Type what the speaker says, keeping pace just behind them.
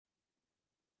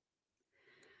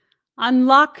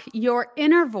Unlock your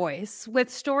inner voice with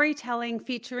storytelling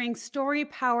featuring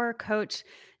StoryPower coach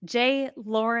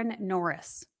Loren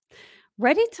Norris.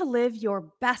 Ready to live your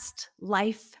best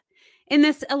life? In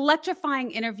this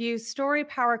electrifying interview,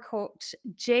 StoryPower coach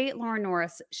Loren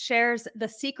Norris shares the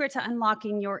secret to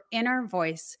unlocking your inner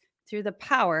voice through the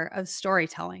power of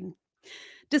storytelling.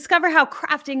 Discover how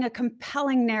crafting a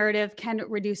compelling narrative can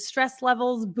reduce stress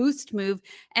levels, boost mood,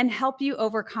 and help you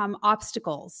overcome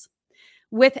obstacles.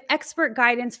 With expert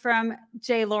guidance from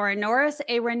Loren Norris,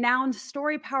 a renowned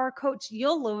StoryPower coach,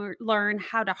 you'll learn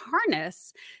how to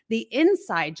harness the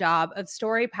inside job of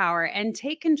StoryPower and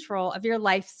take control of your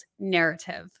life's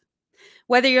narrative.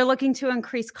 Whether you're looking to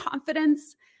increase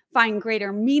confidence, find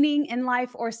greater meaning in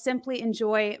life, or simply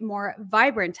enjoy more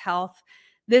vibrant health,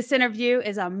 this interview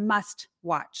is a must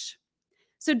watch.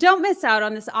 So don't miss out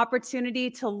on this opportunity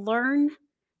to learn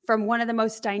from one of the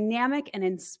most dynamic and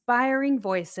inspiring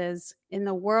voices in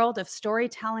the world of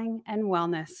storytelling and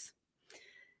wellness.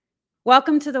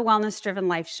 Welcome to the Wellness Driven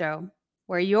Life Show,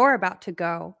 where you're about to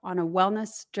go on a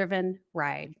wellness-driven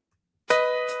ride.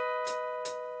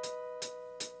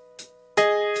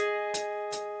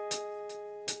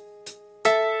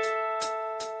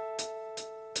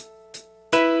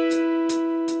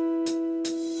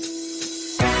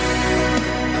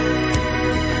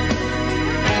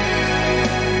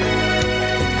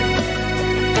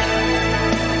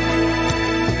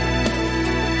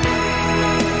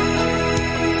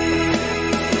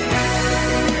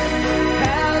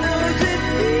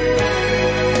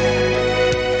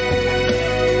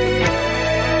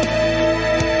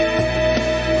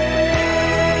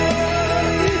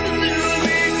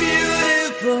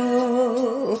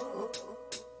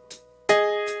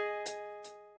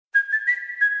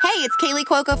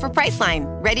 Cuoco for Priceline.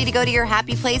 Ready to go to your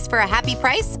happy place for a happy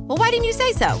price? Well, why didn't you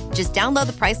say so? Just download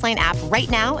the Priceline app right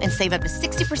now and save up to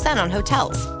 60% on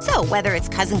hotels. So whether it's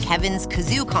Cousin Kevin's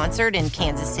Kazoo Concert in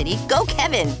Kansas City, go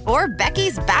Kevin, or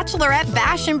Becky's Bachelorette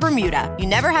Bash in Bermuda, you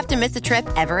never have to miss a trip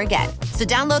ever again. So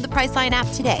download the Priceline app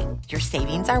today. Your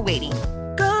savings are waiting.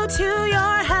 Go to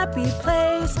your happy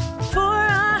place for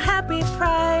a happy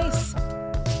price.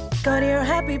 Go to your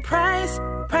happy price,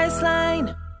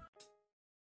 Priceline.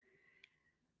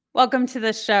 Welcome to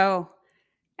the show.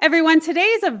 Everyone, today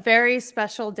is a very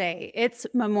special day. It's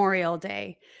Memorial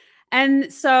Day.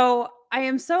 And so I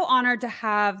am so honored to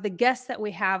have the guest that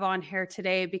we have on here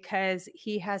today because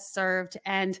he has served.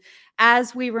 And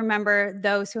as we remember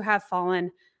those who have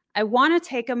fallen, I want to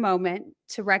take a moment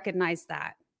to recognize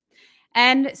that.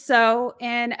 And so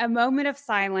in a moment of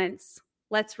silence,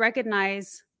 let's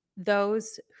recognize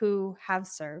those who have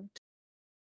served.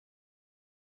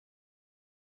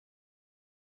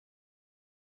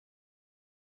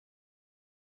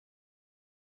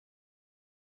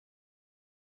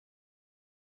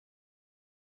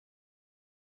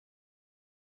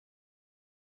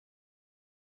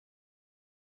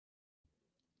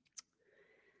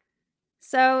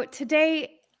 So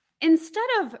today, instead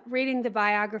of reading the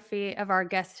biography of our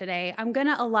guest today, I'm going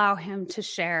to allow him to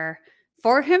share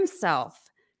for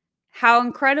himself how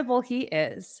incredible he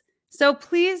is. So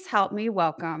please help me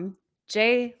welcome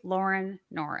Loren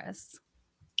Norris.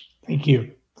 Thank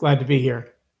you. Glad to be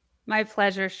here. My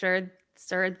pleasure, sir.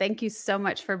 Thank you so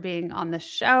much for being on the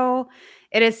show.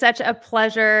 It is such a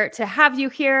pleasure to have you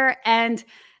here. And,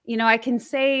 you know, I can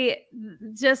say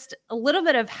just a little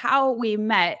bit of how we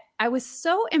met. I was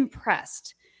so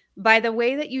impressed by the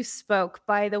way that you spoke,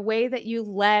 by the way that you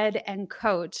led and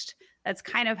coached. That's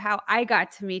kind of how I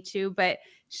got to meet you. But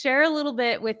share a little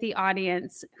bit with the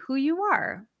audience who you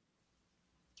are.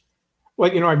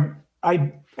 Well, you know,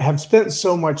 I have spent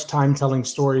so much time telling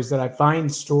stories that I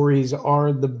find stories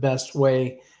are the best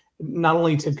way not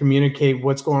only to communicate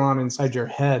what's going on inside your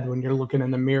head when you're looking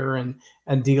in the mirror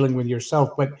and dealing with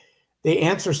yourself, but they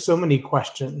answer so many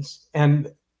questions.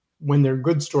 And when they're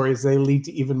good stories, they lead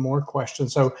to even more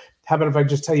questions. So how about if I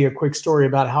just tell you a quick story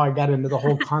about how I got into the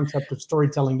whole concept of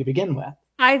storytelling to begin with?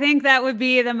 I think that would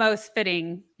be the most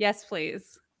fitting. Yes,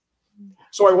 please.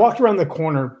 So I walked around the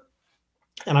corner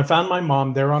and I found my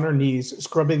mom there on her knees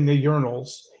scrubbing the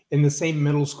urinals in the same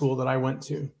middle school that I went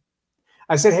to.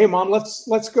 I said, "Hey, Mom,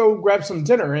 let's go grab some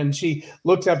dinner." And she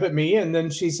looked up at me and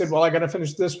then she said, "Well, I got to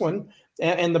finish this one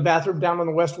and the bathroom down on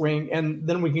the West Wing, and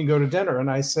then we can go to dinner." And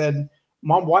I said,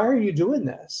 "Mom, why are you doing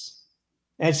this?"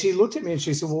 And she looked at me and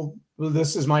she said, well,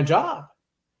 this is my job.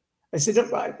 I said,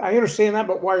 I understand that,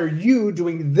 but why are you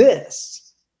doing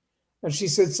this? And she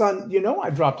said, "Son, you know, I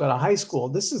dropped out of high school.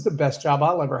 This is the best job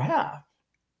I'll ever have."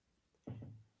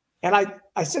 And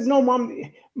I said, no, Mom,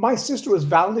 my sister was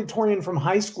valedictorian from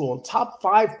high school, top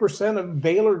 5% of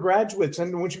Baylor graduates.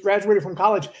 And when she graduated from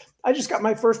college, I just got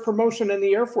my first promotion in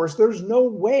the Air Force. There's no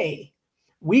way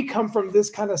we come from this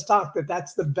kind of stock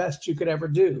that's the best you could ever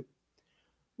do.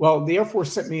 Well, the Air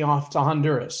Force sent me off to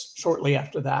Honduras shortly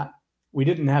after that. We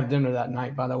didn't have dinner that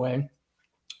night, by the way.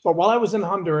 But while I was in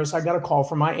Honduras, I got a call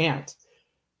from my aunt.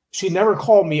 She never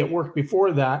called me at work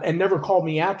before that and never called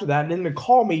me after that. And then to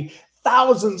call me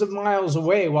thousands of miles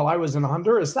away while I was in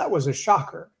Honduras, that was a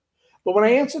shocker. But when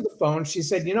I answered the phone, she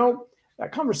said,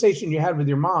 that conversation you had with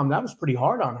your mom, that was pretty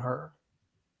hard on her.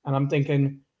 And I'm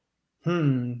thinking,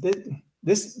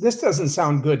 this doesn't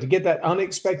sound good, to get that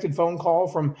unexpected phone call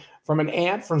from an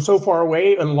aunt from so far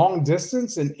away and long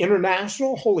distance and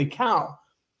international. Holy cow.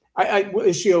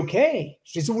 Is she okay?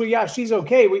 She said, well, yeah, she's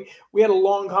okay. We had a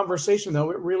long conversation, though.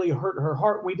 It really hurt her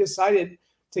heart. We decided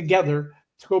together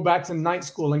to go back to night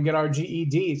school and get our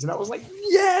GEDs. And I was like,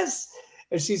 yes.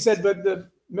 And she said, but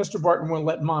Mr. Barton wouldn't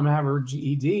let Mom have her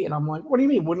GED. And I'm like, what do you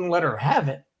mean wouldn't let her have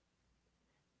it?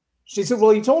 She said, well,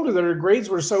 he told her that her grades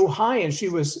were so high and she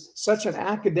was such an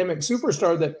academic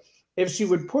superstar that if she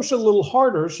would push a little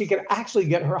harder, she could actually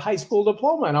get her high school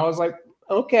diploma. And I was like,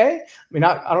 okay. I mean,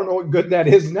 I don't know what good that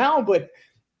is now, but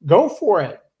go for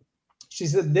it. She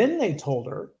said, then they told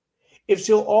her if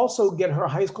she'll also get her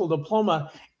high school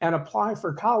diploma and apply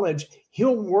for college,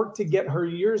 he'll work to get her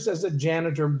years as a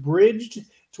janitor bridged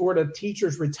toward a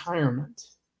teacher's retirement.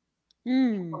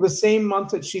 The same month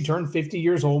that she turned 50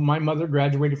 years old, my mother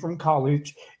graduated from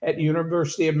college at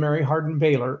University of Mary Hardin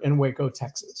Baylor in Waco,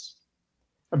 Texas.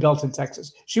 Belton,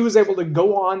 Texas. She was able to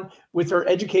go on with her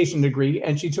education degree,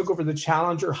 and she took over the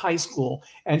Challenger High School.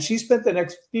 And she spent the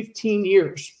next 15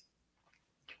 years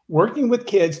working with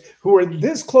kids who were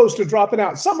this close to dropping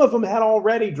out. Some of them had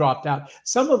already dropped out.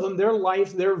 Some of them, their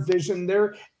life, their vision,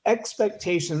 their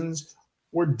expectations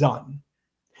were done.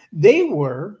 They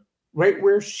were right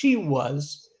where she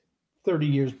was 30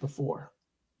 years before.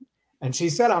 And she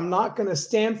said, I'm not going to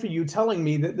stand for you telling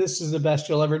me that this is the best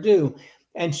you'll ever do.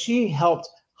 And she helped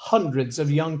hundreds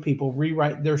of young people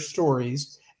rewrite their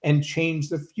stories and change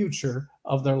the future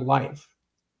of their life.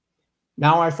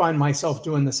 Now I find myself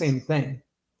doing the same thing.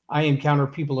 I encounter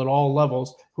people at all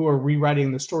levels who are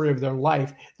rewriting the story of their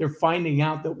life. They're finding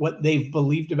out that what they've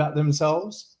believed about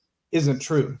themselves isn't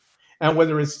true. And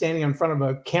whether it's standing in front of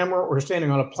a camera or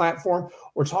standing on a platform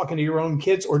or talking to your own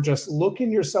kids or just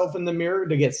looking yourself in the mirror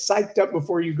to get psyched up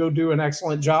before you go do an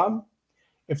excellent job,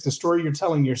 if the story you're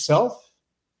telling yourself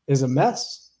is a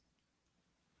mess,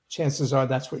 chances are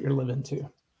that's what you're living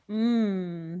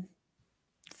to.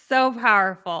 So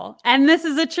powerful. And this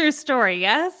is a true story,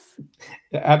 yes?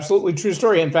 Absolutely true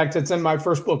story. In fact, it's in my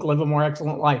first book, Live a More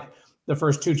Excellent Life, the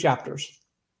first 2 chapters.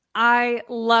 I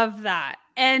love that.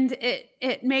 And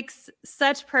it makes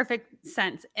such perfect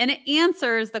sense. And it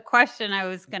answers the question I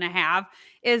was going to have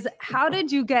is, how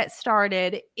did you get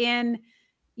started in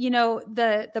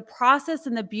the process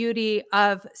and the beauty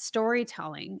of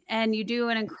storytelling? And you do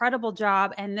an incredible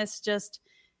job. And this just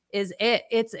is it.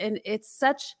 It's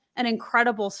such an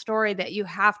incredible story that you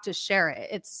have to share it.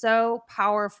 It's so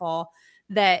powerful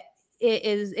that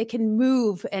it can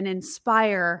move and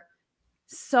inspire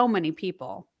so many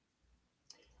people.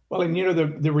 Well, and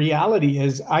the reality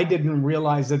is I didn't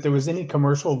realize that there was any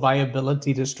commercial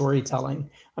viability to storytelling.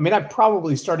 I mean, I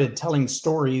probably started telling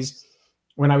stories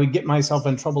when I would get myself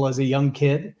in trouble as a young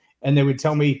kid, and they would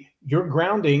tell me, your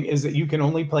grounding is that you can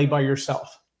only play by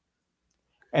yourself.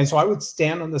 And so I would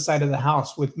stand on the side of the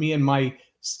house with me and my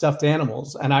stuffed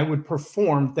animals, and I would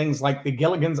perform things like the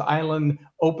Gilligan's Island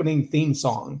opening theme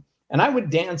song. And I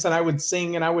would dance and I would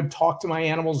sing and I would talk to my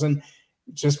animals, and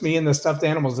just me and the stuffed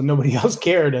animals, and nobody else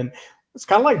cared. And it's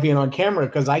kind of like being on camera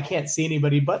because I can't see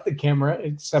anybody but the camera,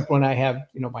 except when I have,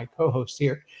 my co-host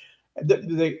here.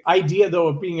 The idea, though,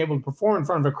 of being able to perform in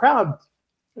front of a crowd,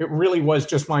 it really was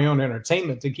just my own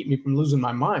entertainment to keep me from losing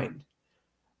my mind.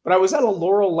 But I was at a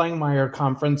Laurel Langmeyer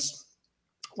conference.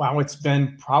 Wow, it's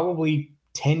been probably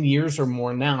 10 years or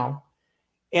more now.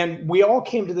 And we all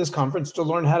came to this conference to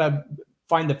learn how to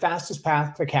find the fastest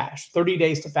path to cash. 30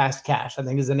 Days to Fast Cash, I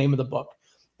think, is the name of the book.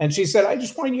 And she said, I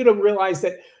just want you to realize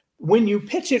that when you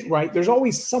pitch it right, there's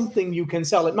always something you can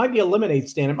sell. It might be a lemonade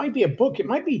stand. It might be a book. It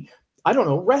might be,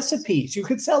 recipes. You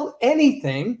could sell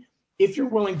anything if you're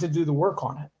willing to do the work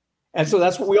on it. And so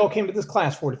that's what we all came to this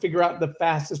class for, to figure out the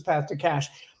fastest path to cash.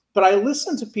 But I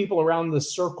listened to people around the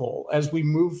circle as we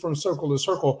moved from circle to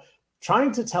circle,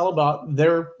 trying to tell about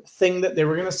their thing that they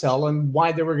were going to sell and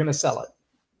why they were going to sell it.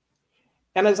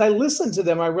 And as I listened to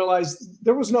them, I realized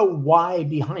there was no why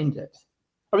behind it.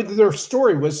 I mean, their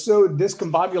story was so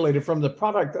discombobulated from the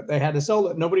product that they had to sell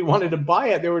that nobody wanted to buy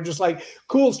it. They were just like,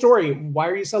 cool story. Why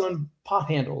are you selling pot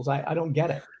handles? I don't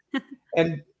get it.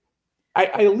 And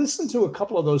I listened to a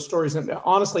couple of those stories. And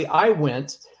honestly, I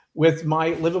went with my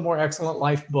Live a More Excellent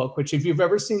Life book, which if you've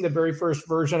ever seen the very first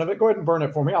version of it, go ahead and burn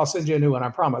it for me. I'll send you a new one, I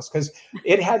promise, because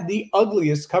it had the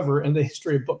ugliest cover in the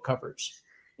history of book covers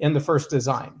in the first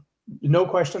design. No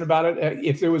question about it.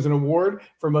 If there was an award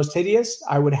for most hideous,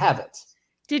 I would have it.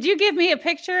 Did you give me a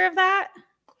picture of that?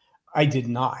 I did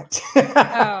not.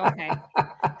 Oh, okay.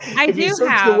 If you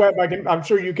search the web, I'm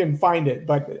sure you can find it,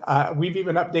 but we've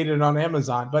even updated it on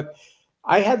Amazon. But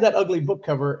I had that ugly book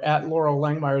cover at Laurel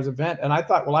Langmeyer's event, and I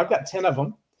thought, well, I've got 10 of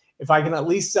them. If I can at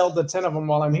least sell the 10 of them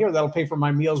while I'm here, that'll pay for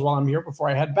my meals while I'm here before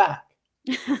I head back.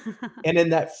 And in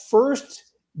that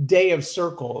first day of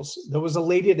circles, there was a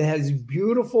lady that has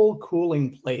beautiful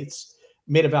cooling plates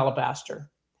made of alabaster.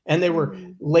 And they were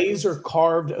laser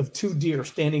carved of 2 deer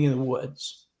standing in the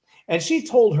woods. And she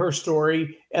told her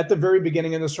story at the very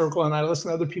beginning of the circle, and I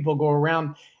listened to other people go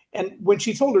around. And when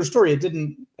she told her story, it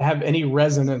didn't have any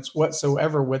resonance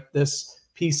whatsoever with this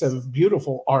piece of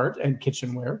beautiful art and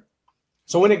kitchenware.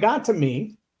 So when it got to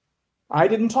me, I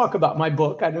didn't talk about my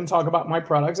book. I didn't talk about my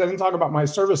products. I didn't talk about my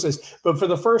services. But for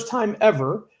the first time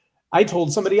ever, I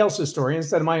told somebody else's story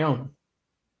instead of my own.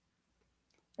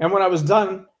 And when I was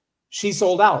done, she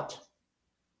sold out.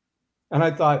 And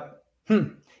I thought,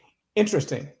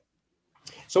 interesting.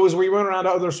 So as we went around to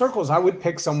other circles, I would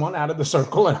pick someone out of the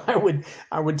circle and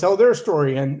I would tell their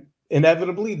story, and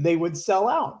inevitably they would sell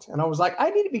out. And I was like,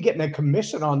 I need to be getting a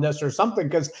commission on this or something,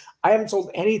 because I haven't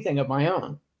sold anything of my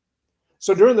own.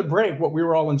 So during the break, what we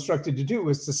were all instructed to do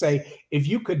was to say, if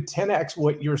you could 10x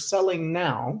what you're selling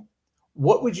now,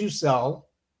 what would you sell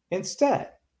instead?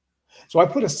 So I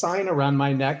put a sign around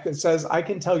my neck that says, I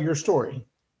can tell your story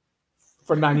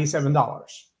for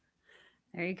 $97.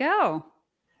 There you go.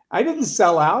 I didn't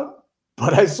sell out,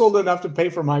 but I sold enough to pay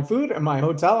for my food and my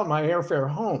hotel and my airfare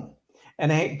home.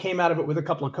 And I came out of it with a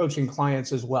couple of coaching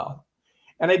clients as well.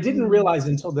 And I didn't realize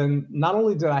until then, not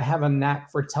only did I have a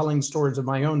knack for telling stories of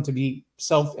my own to be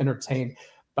self-entertained,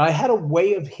 but I had a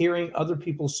way of hearing other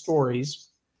people's stories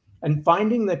and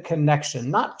finding the connection,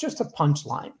 not just a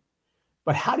punchline,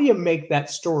 but how do you make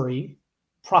that story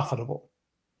profitable?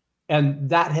 And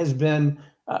that has been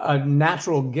a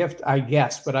natural gift, I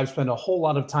guess, but I've spent a whole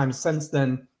lot of time since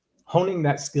then honing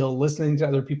that skill, listening to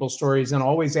other people's stories, and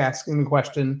always asking the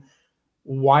question,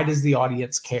 why does the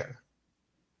audience care?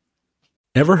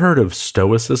 Ever heard of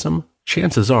Stoicism?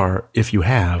 Chances are, if you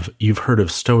have, you've heard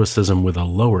of Stoicism with a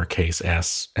lowercase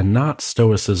s and not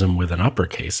Stoicism with an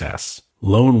uppercase S.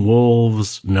 Lone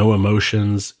wolves, no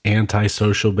emotions,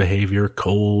 antisocial behavior,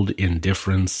 cold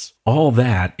indifference. All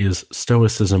that is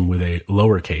Stoicism with a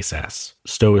lowercase s.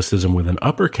 Stoicism with an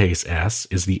uppercase S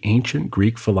is the ancient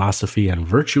Greek philosophy and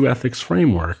virtue ethics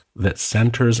framework that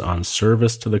centers on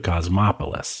service to the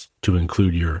cosmopolis, to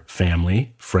include your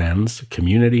family, friends,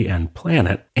 community, and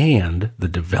planet, and the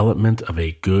development of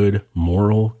a good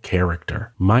moral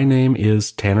character. My name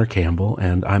is Tanner Campbell,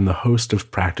 and I'm the host of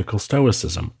Practical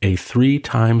Stoicism, a 3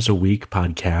 times a week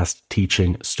podcast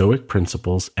teaching Stoic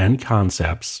principles and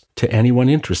concepts to anyone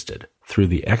interested through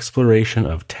the exploration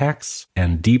of texts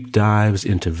and deep dives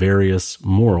into various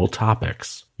moral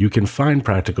topics. You can find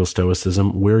Practical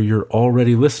Stoicism where you're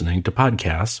already listening to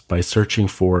podcasts by searching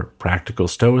for Practical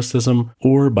Stoicism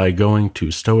or by going to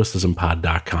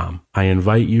stoicismpod.com. I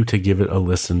invite you to give it a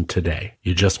listen today.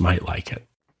 You just might like it.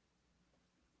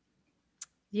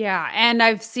 Yeah, and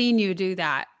I've seen you do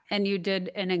that, and you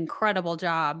did an incredible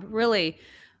job. Really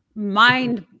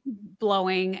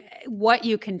mind-blowing what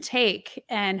you can take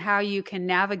and how you can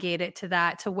navigate it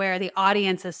to where the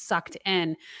audience is sucked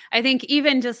in. I think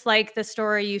even just like the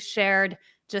story you shared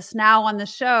just now on the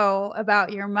show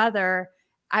about your mother,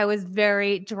 I was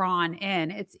very drawn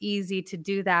in. It's easy to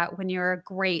do that when you're a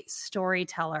great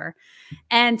storyteller.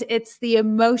 And it's the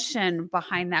emotion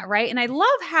behind that, right? And I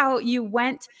love how you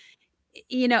went,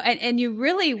 and you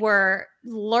really were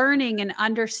learning and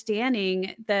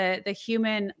understanding the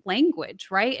human language,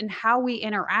 right? And how we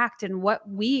interact and what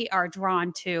we are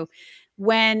drawn to.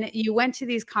 When you went to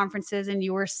these conferences and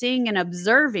you were seeing and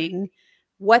observing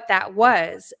what that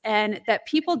was, and that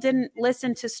people didn't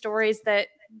listen to stories that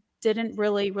didn't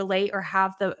really relate or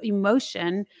have the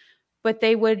emotion, but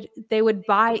they would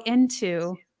buy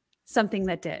into something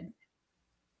that did.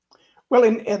 Well,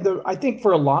 I think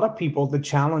for a lot of people, the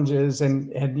challenge is,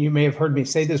 and you may have heard me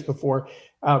say this before,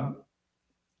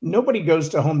 nobody goes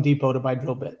to Home Depot to buy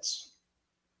drill bits.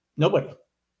 Nobody.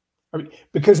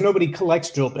 Because nobody collects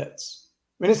drill bits.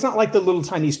 I mean, it's not like the little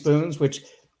tiny spoons, which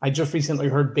I just recently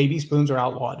heard baby spoons are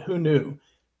outlawed. Who knew?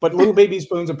 But little baby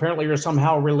spoons apparently are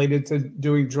somehow related to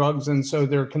doing drugs, and so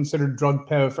they're considered drug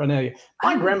paraphernalia.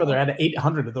 My grandmother had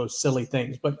 800 of those silly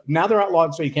things, but now they're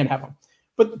outlawed, so you can't have them.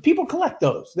 But people collect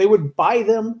those. They would buy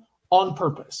them on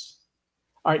purpose.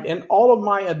 All right, in all of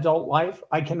my adult life,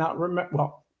 I cannot remember.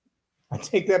 Well, I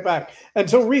take that back.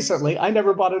 Until recently, I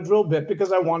never bought a drill bit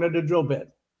because I wanted a drill bit.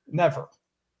 Never.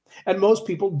 And most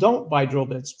people don't buy drill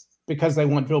bits because they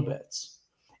want drill bits.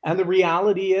 And the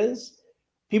reality is,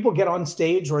 people get on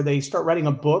stage or they start writing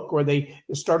a book or they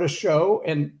start a show,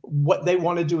 and what they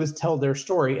want to do is tell their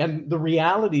story. And the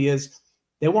reality is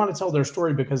they want to tell their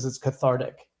story because it's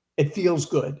cathartic. It feels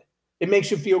good. It makes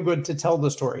you feel good to tell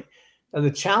the story. Now,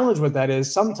 the challenge with that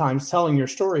is sometimes telling your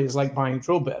story is like buying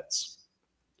drill bits.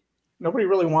 Nobody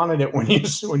really wanted it when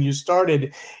you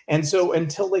started. And so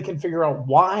until they can figure out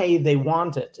why they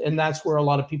want it, and that's where a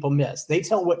lot of people miss. They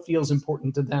tell what feels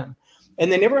important to them.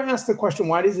 And they never ask the question,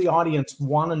 why does the audience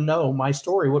want to know my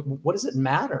story? What does it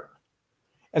matter?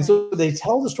 And so they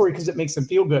tell the story because it makes them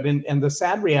feel good. And the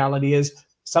sad reality is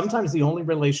sometimes the only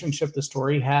relationship the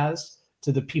story has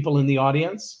to the people in the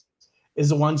audience is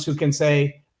the ones who can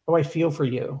say, oh, I feel for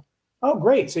you. Oh,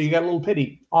 great. So you got a little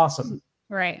pity. Awesome.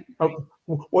 Right. Oh,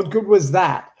 what good was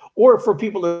that? Or for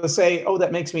people to say, oh,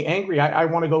 that makes me angry. I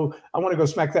want to go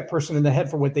smack that person in the head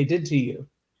for what they did to you.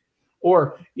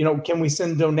 Or, can we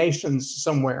send donations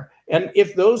somewhere? And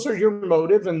if those are your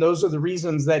motive and those are the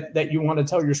reasons that you want to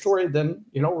tell your story, then,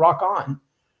 rock on.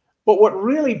 But what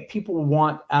really people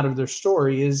want out of their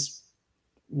story is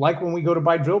like when we go to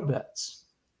buy drill bits.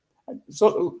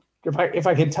 So if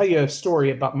I can tell you a story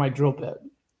about my drill bit.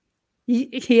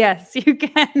 Yes, you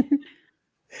can.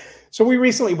 So we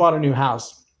recently bought a new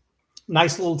house.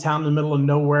 Nice little town in the middle of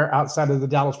nowhere outside of the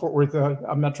Dallas-Fort Worth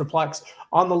metroplex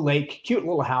on the lake. Cute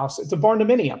little house. It's a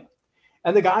barn-dominium.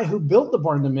 And the guy who built the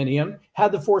barn-dominium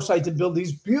had the foresight to build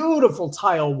these beautiful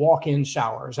tile walk-in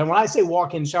showers. And when I say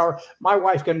walk-in shower, my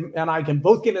wife and I can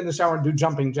both get in the shower and do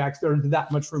jumping jacks. There's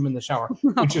that much room in the shower,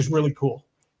 which is really cool.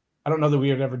 I don't know that we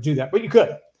would ever do that, but you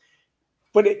could.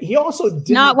 But he also didn't.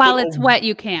 Not while it's wet,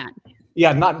 you can't.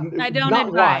 Yeah, I don't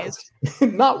advise.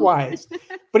 Not wise.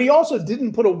 But he also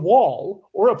didn't put a wall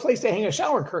or a place to hang a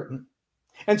shower curtain.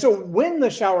 And so when the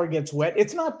shower gets wet,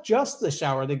 it's not just the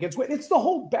shower that gets wet, it's the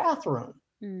whole bathroom.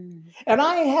 Mm. And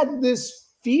I had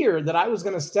this fear that I was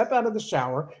going to step out of the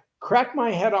shower, crack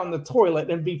my head on the toilet,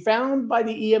 and be found by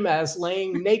the EMS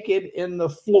laying naked in the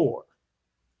floor.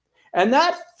 And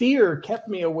that fear kept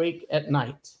me awake at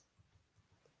night.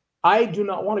 I do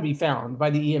not want to be found by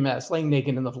the EMS laying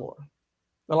naked in the floor.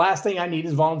 The last thing I need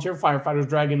is volunteer firefighters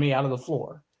dragging me out of the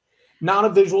floor. Not a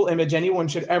visual image anyone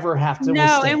should ever have to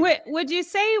withstand. And would you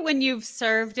say when you've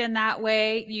served in that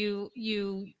way, you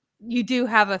do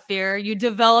have a fear? You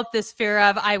develop this fear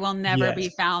of, I will never be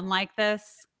found like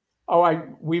this? Oh,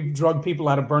 we've drugged people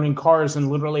out of burning cars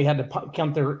and literally had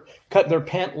to cut their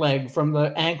pant leg from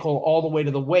the ankle all the way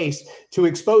to the waist to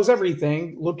expose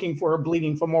everything, looking for a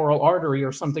bleeding femoral artery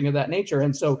or something of that nature.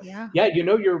 And so,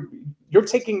 you're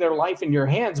taking their life in your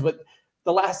hands, but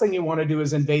the last thing you want to do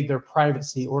is invade their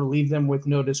privacy or leave them with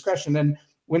no discretion. And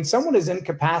when someone is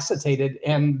incapacitated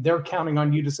and they're counting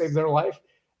on you to save their life,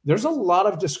 there's a lot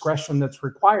of discretion that's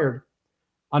required.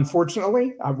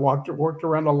 Unfortunately, I've worked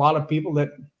around a lot of people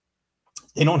that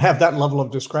they don't have that level of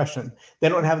discretion. They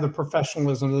don't have the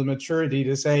professionalism, the maturity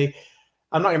to say,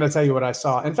 I'm not going to tell you what I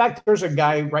saw. In fact, there's a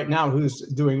guy right now who's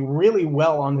doing really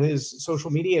well on his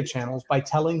social media channels by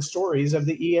telling stories of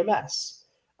the EMS,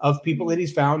 of people that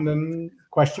he's found in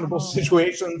questionable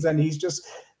situations. And he's just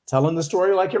telling the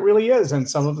story like it really is. And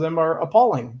some of them are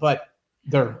appalling, but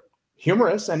they're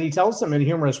humorous and he tells them in a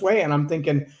humorous way. And I'm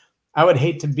thinking, I would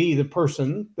hate to be the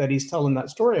person that he's telling that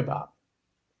story about.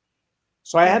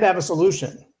 So I had to have a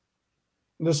solution.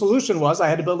 And the solution was I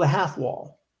had to build a half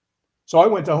wall. So I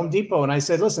went to Home Depot and I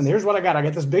said, listen, here's what I got. I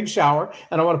got this big shower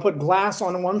and I want to put glass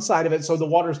on one side of it so the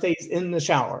water stays in the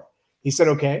shower. He said,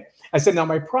 okay. I said, now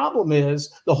my problem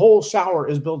is the whole shower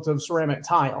is built of ceramic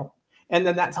tile. And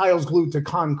then that tile is glued to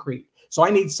concrete. So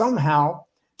I need somehow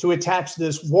to attach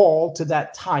this wall to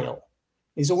that tile.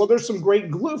 He said, well, there's some great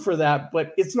glue for that,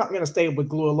 but it's not going to stay with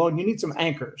glue alone. You need some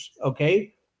anchors.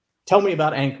 Okay. Tell me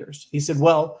about anchors. He said,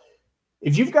 well,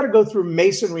 if you've got to go through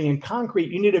masonry and concrete,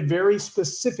 you need a very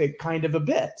specific kind of a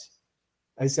bit.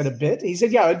 I said, a bit? He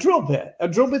said, yeah, a drill bit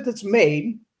that's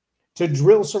made to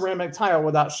drill ceramic tile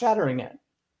without shattering it.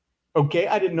 Okay,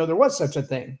 I didn't know there was such a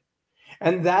thing.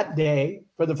 And that day,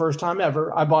 for the first time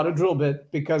ever, I bought a drill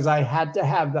bit because I had to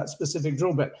have that specific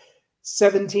drill bit.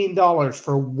 $17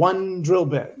 for one drill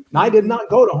bit. And I did not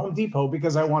go to Home Depot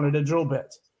because I wanted a drill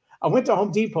bit. I went to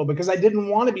Home Depot because I didn't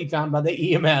want to be found by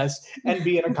the EMS and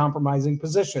be in a compromising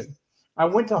position. I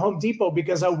went to Home Depot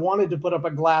because I wanted to put up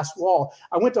a glass wall.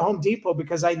 I went to Home Depot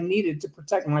because I needed to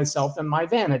protect myself and my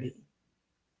vanity.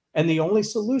 And the only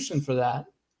solution for that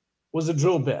was a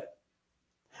drill bit.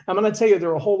 I'm going to tell you,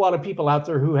 there are a whole lot of people out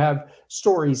there who have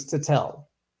stories to tell.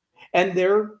 And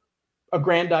their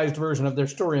aggrandized version of their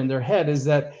story in their head is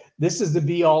that this is the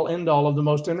be all end all of the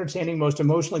most entertaining, most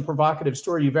emotionally provocative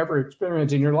story you've ever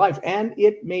experienced in your life. And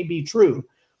it may be true,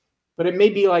 but it may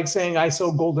be like saying I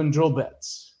sell golden drill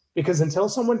bits, because until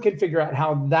someone can figure out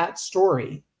how that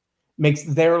story makes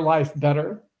their life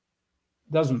better,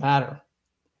 it doesn't matter.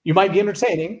 You might be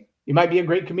entertaining. You might be a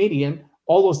great comedian.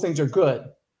 All those things are good.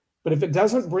 But if it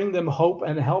doesn't bring them hope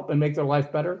and help and make their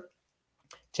life better,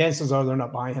 chances are they're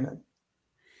not buying it.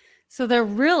 So there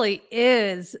really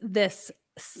is this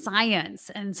science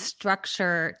and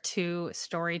structure to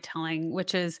storytelling,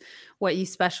 which is what you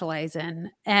specialize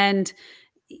in. And,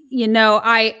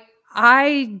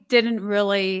 I didn't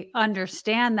really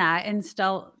understand that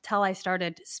until I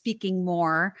started speaking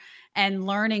more and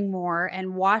learning more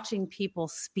and watching people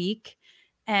speak,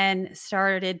 and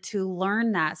started to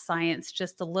learn that science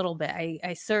just a little bit.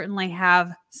 I certainly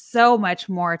have so much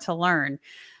more to learn,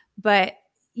 but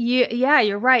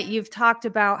you're right. You've talked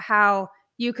about how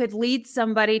you could lead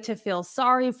somebody to feel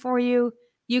sorry for you.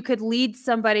 You could lead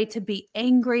somebody to be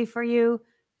angry for you,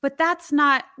 but that's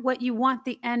not what you want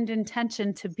the end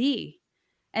intention to be.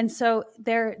 And so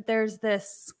there's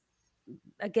this,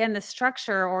 again, the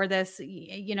structure, or this,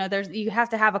 you have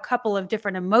to have a couple of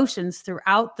different emotions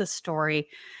throughout the story.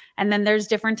 And then there's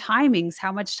different timings.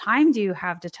 How much time do you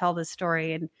have to tell the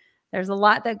story? And there's a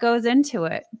lot that goes into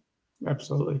it.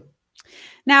 Absolutely.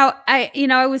 Now,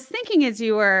 I was thinking as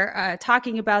you were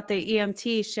talking about the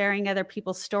EMT sharing other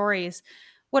people's stories,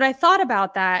 what I thought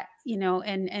about that,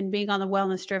 and being on the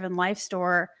Wellness Driven Life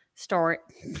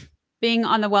being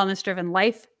on the Wellness Driven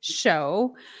Life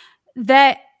show,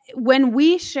 that when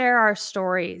we share our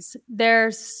stories,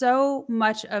 there's so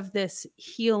much of this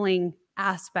healing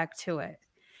aspect to it.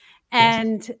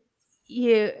 And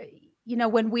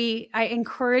I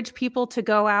encourage people to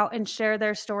go out and share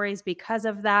their stories because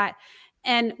of that.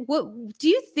 And what do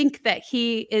you think that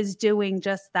he is doing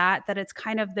just that it's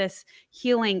kind of this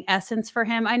healing essence for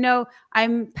him? I know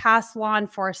I'm past law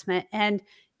enforcement, and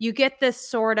you get this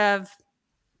sort of,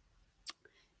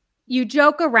 you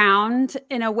joke around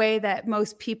in a way that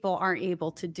most people aren't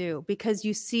able to do, because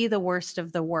you see the worst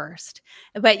of the worst,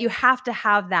 but you have to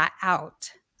have that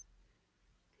out.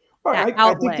 I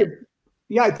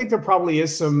think there probably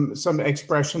is some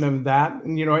expression of that,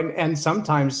 and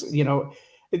sometimes,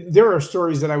 there are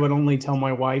stories that I would only tell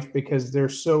my wife because they're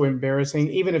so embarrassing,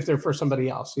 even if they're for somebody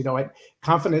else.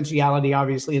 Confidentiality,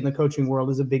 obviously, in the coaching world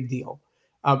is a big deal.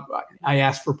 I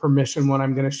ask for permission when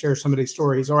I'm going to share somebody's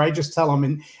stories, or I just tell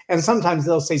them, and sometimes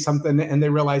they'll say something and they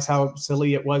realize how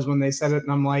silly it was when they said it,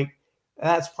 and I'm like,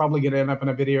 that's probably going to end up in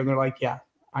a video, and they're like, yeah,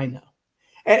 I know.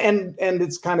 And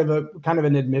it's kind of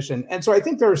an admission. And so I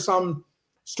think there are some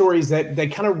stories that they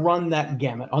kind of run that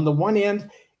gamut. On the one end,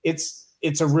 it's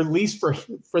a release for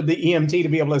the EMT to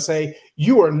be able to say,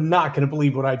 you are not going to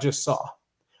believe what I just saw.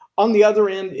 On the other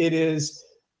end, it is,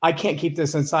 I can't keep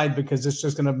this inside because it's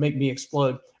just going to make me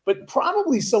explode. But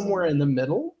probably somewhere in the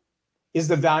middle is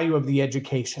the value of the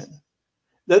education.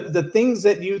 The things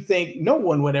that you think no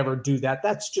one would ever do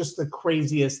that's just the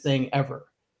craziest thing ever.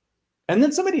 And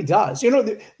then somebody does.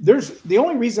 There's the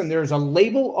only reason there's a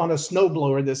label on a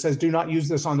snowblower that says do not use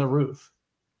this on the roof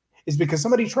is because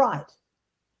somebody tried.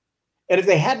 And if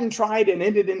they hadn't tried and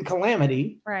ended in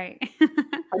calamity, right?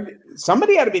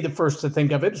 Somebody had to be the first to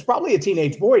think of it. It's probably a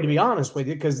teenage boy, to be honest with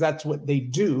you, because that's what they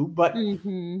do. But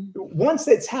once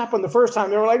it's happened the first time,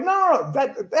 they were like, no,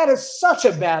 that is such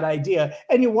a bad idea.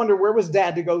 And you wonder, where was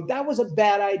dad to go? That was a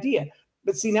bad idea.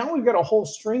 But see, now we've got a whole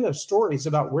string of stories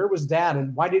about where was dad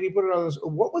and why did he put it on this?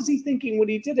 What was he thinking when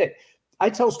he did it? I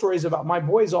tell stories about my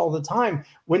boys all the time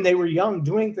when they were young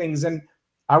doing things, and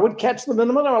I would catch them in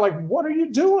the middle. I'm like, what are you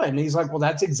doing? And he's like, well,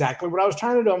 that's exactly what I was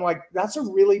trying to do. I'm like, that's a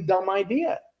really dumb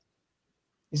idea.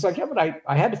 He's like, yeah, but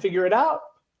I had to figure it out.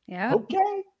 Yeah.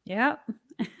 Okay. Yeah.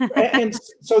 And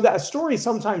so that story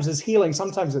sometimes is healing.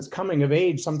 Sometimes it's coming of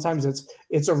age. Sometimes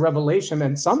it's a revelation.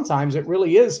 And sometimes it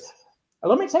really is,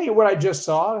 let me tell you what I just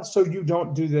saw so you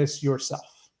don't do this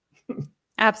yourself.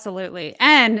 Absolutely.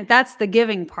 And that's the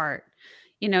giving part,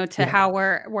 how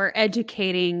we're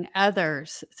educating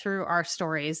others through our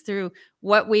stories, through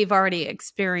what we've already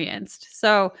experienced.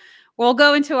 So we'll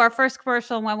go into our first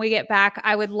commercial. And when we get back,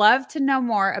 I would love to know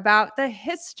more about the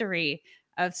history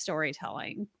of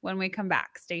storytelling when we come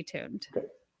back. Stay tuned. Okay.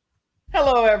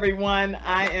 Hello, everyone.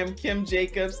 I am Kim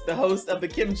Jacobs, the host of The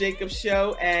Kim Jacobs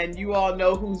Show, and you all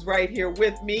know who's right here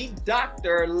with me,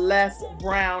 Dr. Les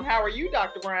Brown. How are you,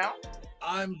 Dr. Brown?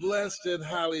 I'm blessed and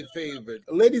highly favored.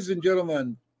 Ladies and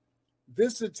gentlemen,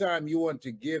 this is a time you want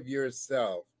to give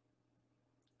yourself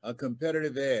a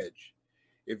competitive edge.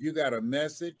 If you got a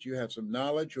message, you have some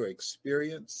knowledge or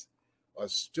experience, a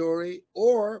story,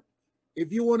 or if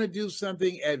you want to do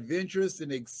something adventurous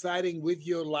and exciting with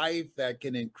your life that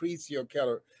can increase your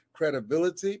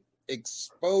credibility,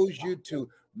 expose you to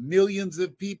millions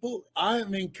of people,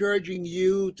 I'm encouraging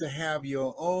you to have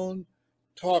your own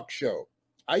talk show.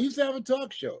 I used to have a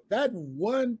talk show. That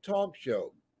one talk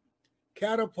show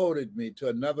catapulted me to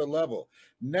another level.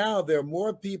 Now there are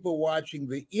more people watching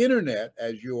the internet,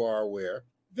 as you are aware,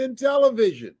 than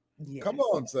television. Yes. Come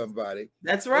on, somebody.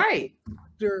 That's right.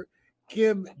 Dr.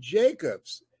 Kim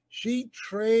Jacobs, she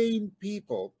trained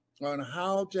people on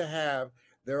how to have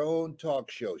their own talk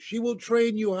show. She will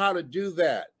train you how to do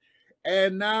that.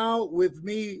 And now with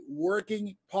me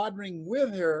working, partnering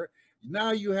with her,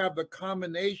 now you have the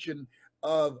combination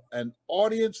of an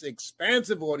audience,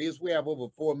 expansive audience. We have over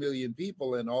 4 million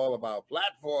people in all of our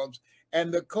platforms,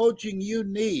 and the coaching you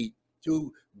need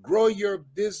to grow your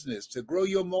business, to grow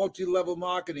your multi-level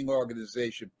marketing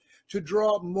organization, to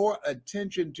draw more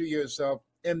attention to yourself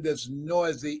in this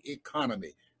noisy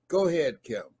economy. Go ahead,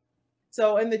 Kim.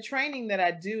 So in the training that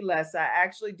I do, Les, I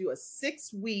actually do a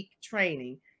 6-week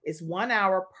training. It's 1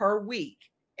 hour per week.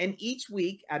 And each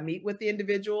week I meet with the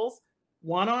individuals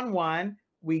one-on-one.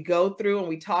 We go through and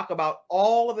we talk about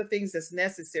all of the things that's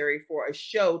necessary for a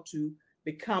show to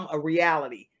become a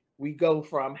reality. We go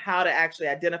from how to actually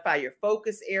identify your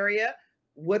focus area,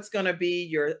 what's going to be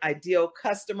your ideal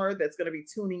customer that's going to be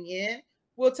tuning in.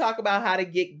 We'll talk about how to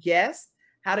get guests,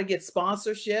 how to get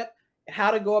sponsorship,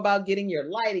 how to go about getting your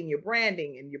lighting, your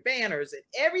branding, and your banners, and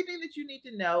everything that you need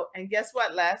to know. And guess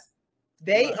what, Les?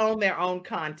 They own their own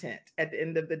content at the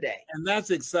end of the day. And that's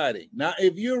exciting. Now,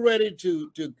 if you're ready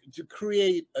to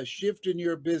create a shift in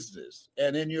your business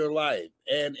and in your life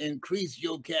and increase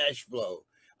your cash flow,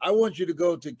 I want you to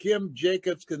go to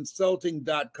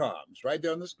KimJacobsConsulting.com. It's right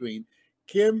there on the screen.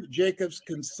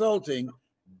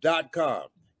 KimJacobsConsulting.com.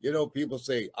 You know, people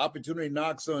say opportunity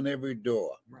knocks on every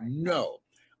door. Right. No.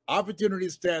 Opportunity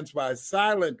stands by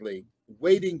silently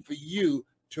waiting for you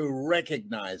to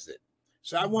recognize it.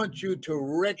 So I want you to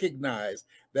recognize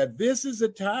that this is a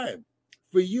time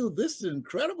for you. This is an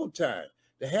incredible time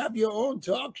to have your own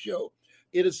talk show.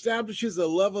 It establishes a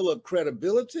level of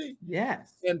credibility.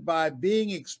 Yes. And by being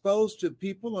exposed to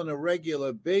people on a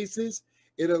regular basis,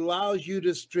 it allows you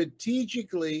to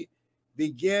strategically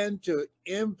begin to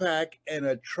impact and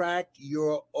attract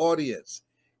your audience.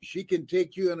 She can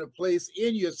take you in a place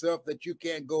in yourself that you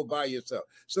can't go by yourself.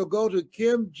 So go to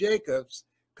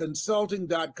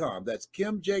KimJacobsConsulting.com. That's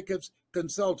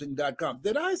KimJacobsConsulting.com.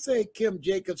 Did I say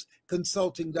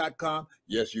KimJacobsConsulting.com?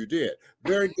 Yes, you did.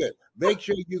 Very good. Make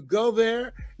sure you go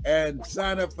there and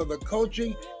sign up for the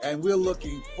coaching, and we're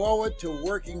looking forward to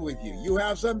working with you. You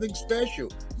have something special.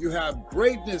 You have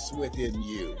greatness within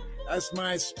you. That's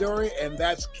my story, and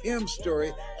that's Kim's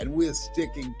story, and we're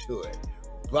sticking to it.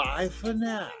 Bye for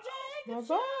now.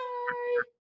 Bye-bye.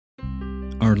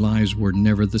 Our lives were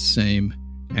never the same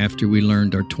after we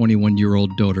learned our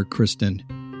 21-year-old daughter, Kristen,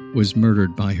 was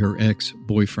murdered by her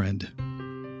ex-boyfriend.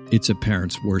 It's a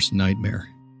parent's worst nightmare.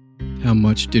 How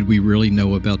much did we really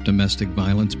know about domestic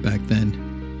violence back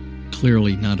then?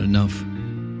 Clearly not enough.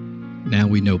 Now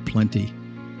we know plenty.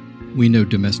 We know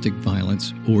domestic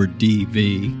violence, or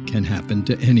DV, can happen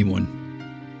to anyone.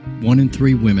 1 in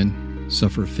 3 women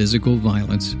suffer physical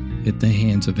violence at the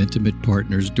hands of intimate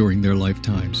partners during their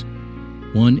lifetimes.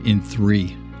 1 in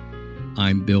 3.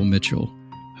 I'm Bill Mitchell,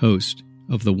 host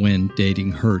of the When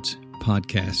Dating Hurts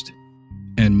podcast,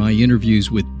 and my interviews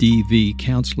with DV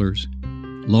counselors,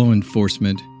 law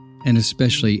enforcement, and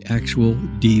especially actual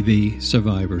DV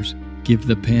survivors give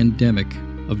the pandemic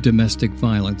of domestic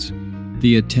violence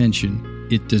the attention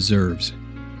it deserves.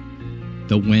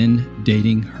 The When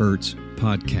Dating Hurts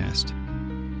podcast.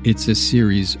 It's a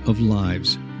series of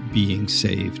lives being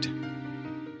saved.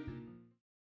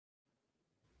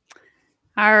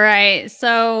 All right.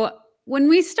 So when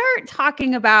we start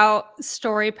talking about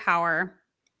story power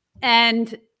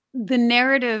and the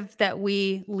narrative that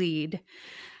we lead,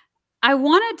 I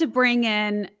wanted to bring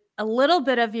in a little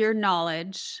bit of your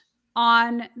knowledge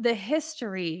on the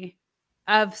history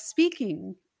of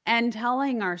speaking and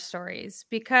telling our stories,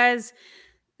 because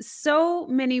so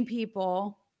many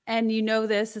people, and you know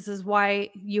this is why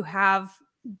you have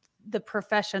the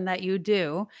profession that you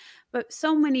do, but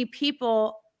so many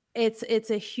people, it's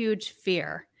a huge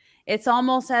fear. It's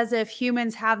almost as if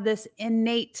humans have this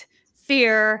innate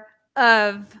fear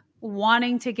of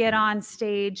wanting to get on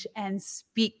stage and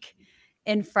speak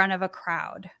in front of a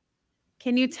crowd.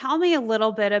 Can you tell me a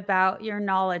little bit about your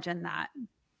knowledge in that?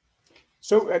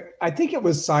 So I think it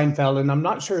was Seinfeld, and I'm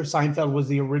not sure if Seinfeld was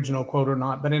the original quote or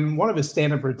not, but in one of his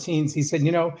stand-up routines, he said,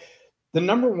 the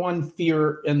number one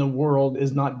fear in the world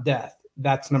is not death.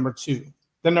 That's number two.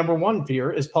 The number one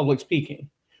fear is public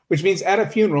speaking, which means at a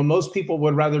funeral, most people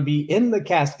would rather be in the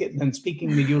casket than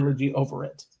speaking the eulogy over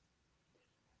it.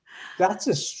 That's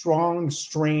a strong,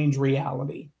 strange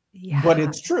reality, but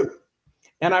it's true.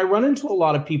 And I run into a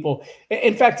lot of people.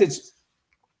 In fact, it's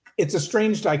a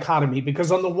strange dichotomy,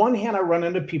 because on the one hand, I run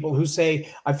into people who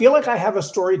say, I feel like I have a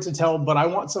story to tell, but I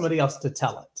want somebody else to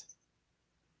tell it.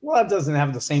 Well, that doesn't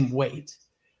have the same weight.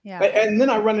 Yeah. And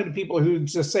then I run into people who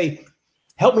just say,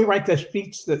 help me write the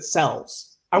speech that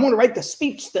sells. I want to write the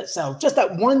speech that sells. Just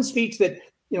that one speech that,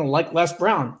 like Les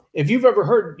Brown. If you've ever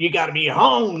heard, you got to be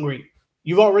hungry,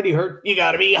 you've already heard, you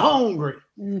got to be hungry.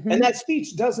 Mm-hmm. And that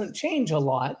speech doesn't change a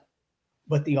lot,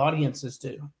 but the audiences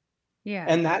do. Yeah.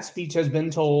 And that speech has been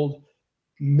told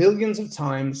millions of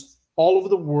times all over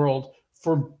the world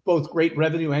for both great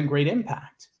revenue and great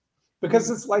impact.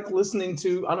 Because it's like listening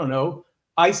to, I don't know,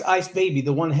 Ice Ice Baby,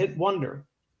 the one hit wonder.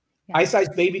 Yeah. Ice Ice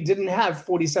Baby didn't have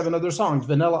 47 other songs.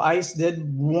 Vanilla Ice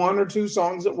did one or two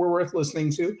songs that were worth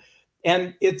listening to.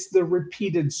 And it's the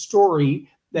repeated story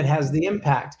that has the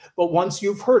impact. But once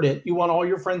you've heard it, you want all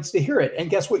your friends to hear it. And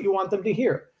guess what you want them to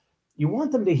hear? You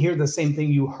want them to hear the same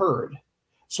thing you heard.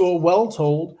 So a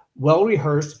well-told,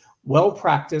 well-rehearsed,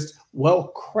 well-practiced,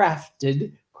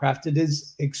 well-crafted, crafted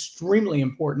is extremely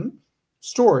important,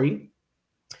 story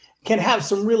can have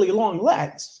some really long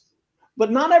legs.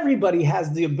 But not everybody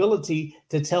has the ability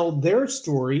to tell their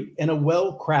story in a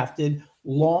well-crafted,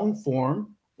 long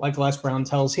form, like Les Brown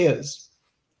tells his.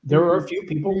 There are a few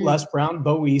people, Les Brown,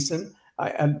 Bo Eason,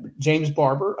 James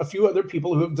Barber, a few other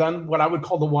people who have done what I would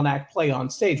call the one-act play on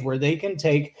stage, where they can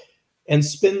take and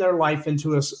spin their life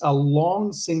into a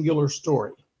long, singular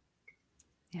story.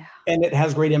 Yeah. And it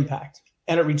has great impact,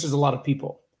 and it reaches a lot of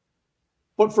people.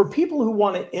 But for people who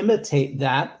want to imitate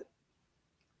that,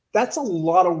 that's a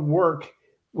lot of work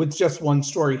with just one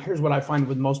story. Here's what I find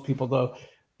with most people, though.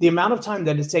 The amount of time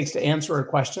that it takes to answer a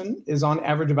question is on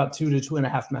average about 2 to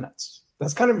 2.5 minutes.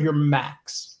 That's kind of your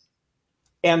max.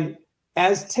 And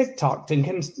as TikTok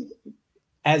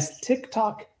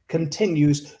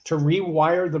continues to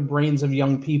rewire the brains of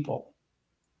young people,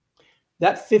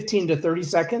 that 15 to 30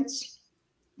 seconds,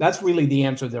 that's really the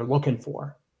answer they're looking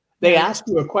for. They ask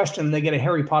you a question and they get a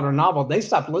Harry Potter novel. They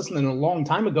stopped listening a long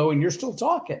time ago and you're still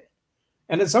talking.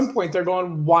 And at some point they're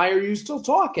going, why are you still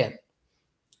talking?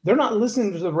 They're not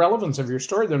listening to the relevance of your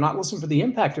story. They're not listening for the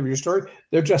impact of your story.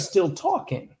 They're just still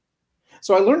talking.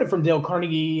 So I learned it from Dale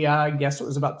Carnegie. I guess it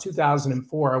was about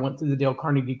 2004. I went through the Dale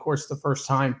Carnegie course the first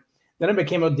time. Then I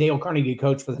became a Dale Carnegie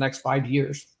coach for the next 5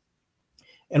 years.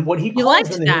 And what he you liked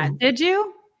that, did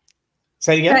you?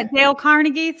 Say it again? That Dale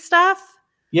Carnegie stuff?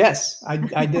 Yes,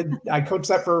 I did. I coached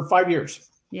that for 5 years.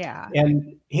 Yeah.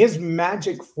 And his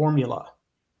magic formula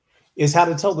is how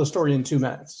to tell the story in 2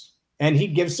 minutes. And he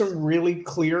gives some really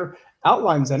clear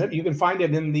outlines in it. You can find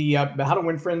it in the How to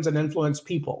Win Friends and Influence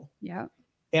People. Yeah.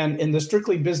 And in the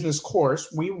Strictly Business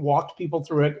course, we walked people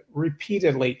through it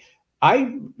repeatedly.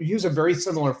 I use a very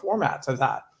similar format to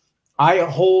that. I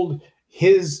hold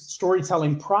his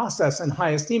storytelling process in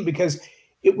high esteem because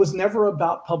it was never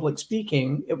about public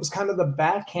speaking. It was kind of the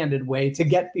backhanded way to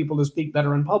get people to speak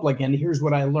better in public. And here's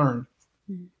what I learned.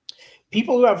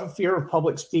 People who have a fear of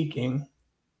public speaking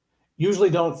usually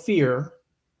don't fear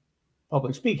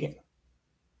public speaking.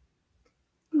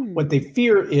 What they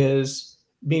fear is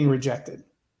being rejected.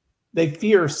 They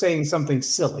fear saying something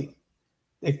silly.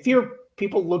 They fear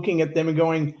people looking at them and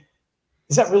going,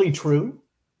 is that really true?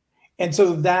 And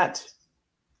so that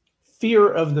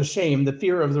fear of the shame, the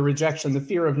fear of the rejection, the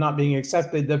fear of not being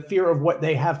accepted, the fear of what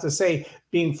they have to say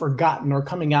being forgotten or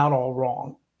coming out all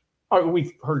wrong.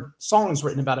 We've heard songs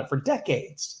written about it for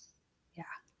decades. Yeah.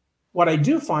 What I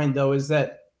do find, though, is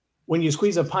that when you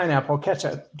squeeze a pineapple,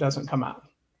 ketchup doesn't come out.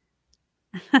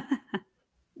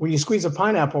 When you squeeze a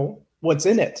pineapple, what's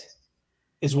in it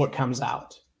is what comes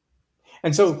out.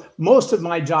 And so most of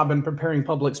my job in preparing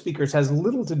public speakers has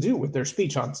little to do with their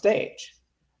speech on stage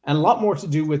and a lot more to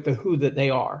do with the who that they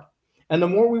are. And the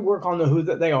more we work on the who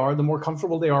that they are, the more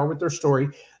comfortable they are with their story,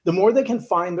 the more they can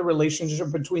find the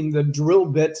relationship between the drill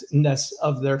bitness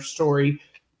of their story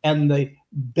and the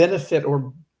benefit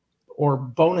or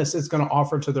bonus it's going to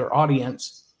offer to their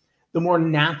audience, the more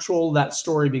natural that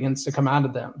story begins to come out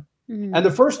of them. Mm-hmm. And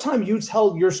the first time you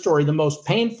tell your story, the most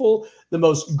painful, the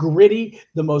most gritty,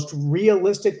 the most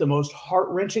realistic, the most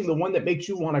heart-wrenching, the one that makes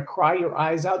you want to cry your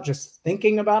eyes out just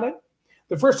thinking about it.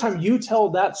 The first time you tell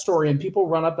that story and people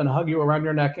run up and hug you around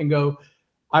your neck and go,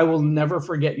 I will never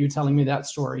forget you telling me that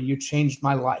story. You changed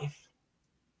my life.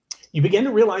 You begin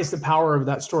to realize the power of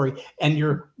that story, and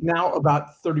you're now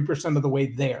about 30% of the way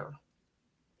there.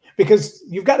 Because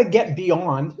you've got to get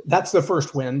beyond, that's the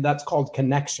first win, that's called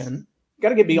connection. You've got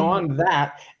to get beyond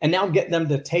that and now get them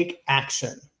to take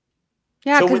action.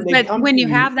 Yeah, So because when you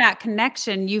have that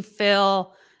connection, you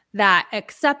feel that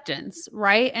acceptance,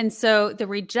 right? And so the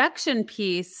rejection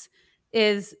piece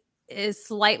is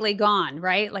slightly gone,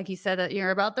 right? Like you said, that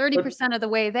you're about 30% of the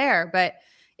way there. But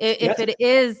if it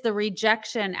is the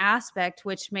rejection aspect,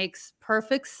 which makes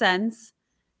perfect sense,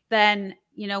 then,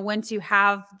 once you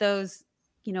have those,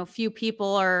 few people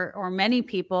or many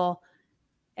people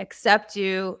accept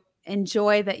you,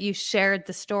 enjoy that you shared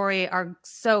the story, are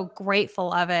so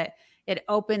grateful of it, it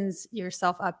opens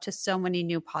yourself up to so many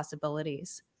new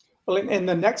possibilities. Well, and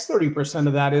the next 30%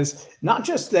 of that is not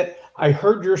just that I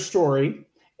heard your story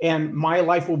and my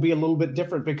life will be a little bit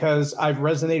different because I've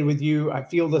resonated with you, I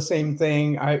feel the same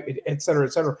thing, et cetera,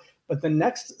 et cetera. But the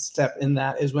next step in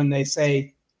that is when they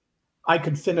say, I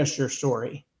could finish your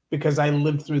story because I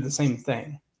lived through the same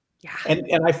thing. Yeah.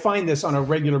 And I find this on a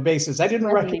regular basis. I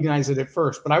didn't recognize it at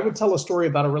first, but I would tell a story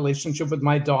about a relationship with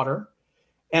my daughter.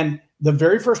 And the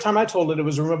very first time I told it, it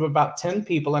was a room of about 10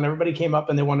 people, and everybody came up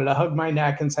and they wanted to hug my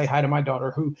neck and say hi to my daughter,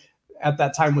 who at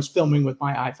that time was filming with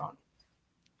my iPhone.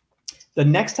 The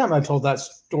next time I told that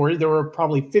story, there were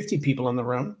probably 50 people in the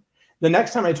room. The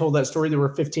next time I told that story, there were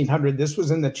 1,500. This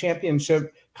was in the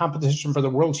championship competition for the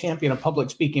world champion of public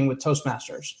speaking with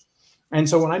Toastmasters. And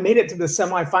so when I made it to the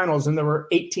semifinals and there were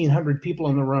 1,800 people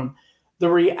in the room, the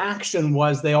reaction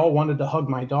was they all wanted to hug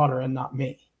my daughter and not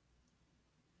me.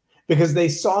 Because they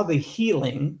saw the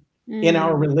healing in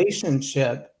our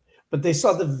relationship, but they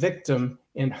saw the victim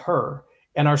in her.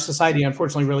 And our society,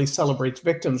 unfortunately, really celebrates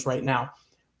victims right now.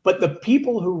 But the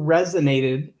people who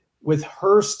resonated with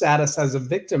her status as a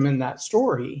victim in that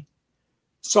story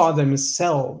saw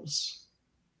themselves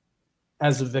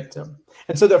as a victim.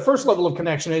 And so the first level of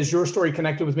connection is your story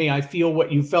connected with me. I feel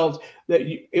what you felt, that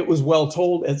it was well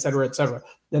told, et cetera, et cetera.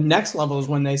 The next level is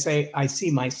when they say, I see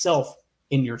myself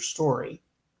in your story.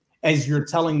 As you're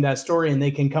telling that story, and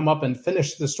they can come up and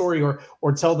finish the story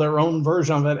or tell their own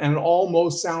version of it, and it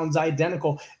almost sounds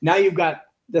identical. Now you've got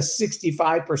the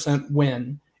 65%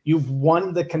 win. You've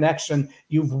won the connection.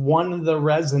 You've won the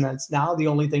resonance. Now the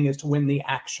only thing is to win the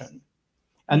action.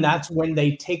 And that's when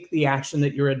they take the action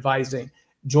that you're advising.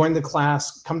 Join the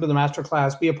class, come to the master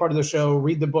class, be a part of the show,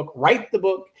 read the book, write the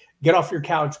book, get off your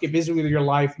couch, get busy with your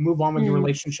life, move on with your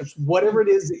relationships, whatever it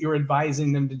is that you're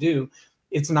advising them to do.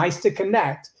 It's nice to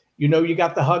connect. You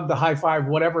got the hug, the high five,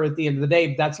 whatever at the end of the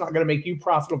day. That's not going to make you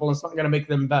profitable. It's not going to make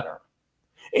them better.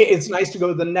 It's nice to go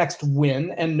to the next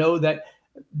win and know that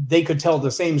they could tell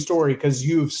the same story because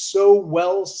you've so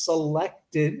well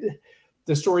selected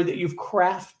the story that you've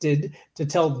crafted to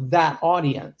tell that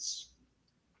audience.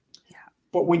 Yeah.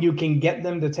 But when you can get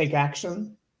them to take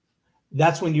action,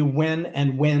 that's when you win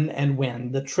and win and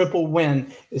win. The triple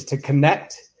win is to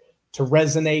connect, to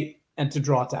resonate, and to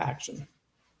draw to action.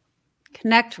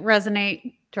 Connect,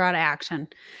 resonate, draw to action.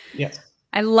 Yes.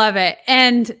 I love it.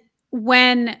 And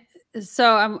I'm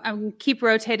keep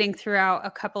rotating throughout a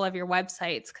couple of your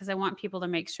websites because I want people to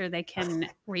make sure they can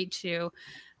reach you.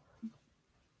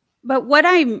 But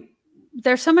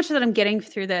there's so much that I'm getting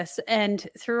through this and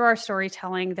through our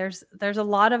storytelling. There's a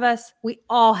lot of us, we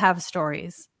all have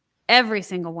stories, every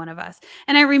single one of us.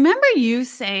 And I remember you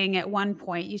saying at one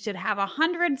point, you should have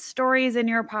 100 stories in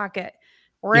your pocket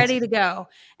ready to go.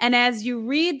 And as you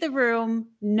read the room,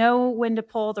 know when to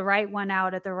pull the right one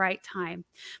out at the right time.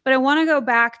 But I want to go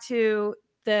back to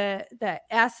the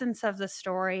essence of the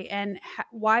story and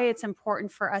why it's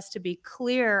important for us to be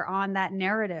clear on that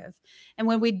narrative. And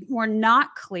when we're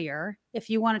not clear, if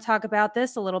you want to talk about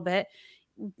this a little bit,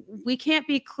 we can't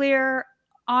be clear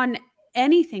on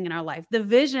anything in our life. The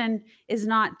vision is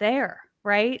not there,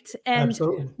 right? And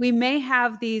absolutely. We may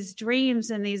have these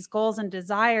dreams and these goals and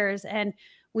desires, and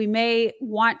we may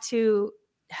want to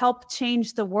help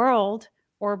change the world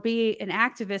or be an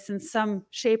activist in some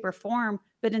shape or form.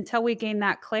 But until we gain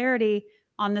that clarity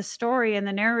on the story and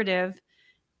the narrative,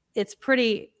 it's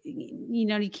pretty,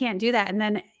 you can't do that. And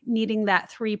then needing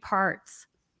that 3 parts.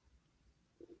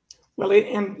 Well,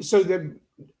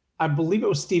 I believe it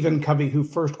was Stephen Covey who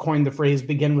first coined the phrase,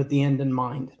 begin with the end in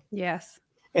mind. Yes.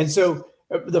 And so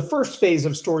the first phase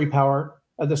of StoryPower,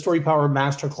 the StoryPower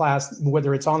Masterclass,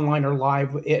 whether it's online or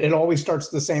live, it always starts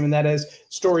the same, and that is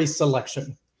story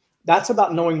selection. That's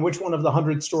about knowing which one of the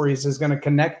 100 stories is going to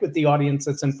connect with the audience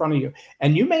that's in front of you.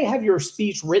 And you may have your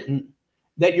speech written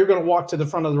that you're going to walk to the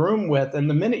front of the room with. And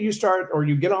the minute you start, or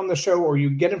you get on the show, or you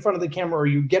get in front of the camera, or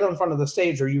you get in front of the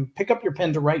stage, or you pick up your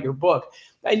pen to write your book,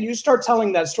 and you start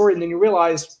telling that story, and then you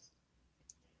realize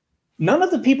none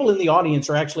of the people in the audience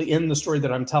are actually in the story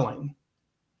that I'm telling.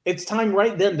 It's time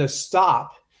right then to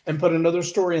stop and put another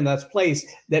story in that place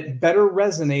that better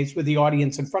resonates with the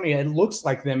audience in front of you. It looks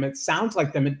like them, it sounds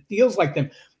like them, it feels like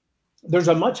them. There's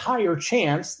a much higher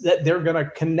chance that they're going to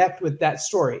connect with that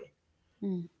story.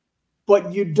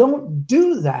 But you don't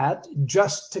do that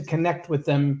just to connect with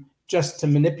them, just to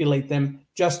manipulate them,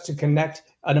 just to connect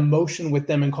an emotion with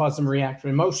them and cause them to react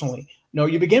emotionally. No,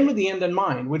 you begin with the end in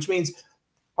mind, which means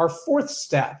our fourth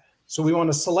step. So we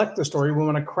want to select the story. We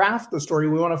want to craft the story.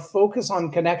 We want to focus on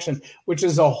connection, which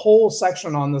is a whole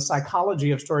section on the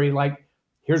psychology of story. Like,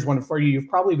 here's one for you. You've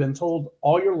probably been told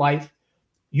all your life,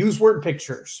 use word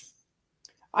pictures.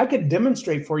 I could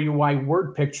demonstrate for you why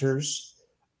word pictures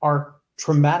are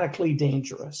traumatically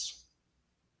dangerous.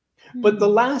 But the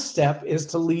last step is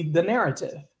to lead the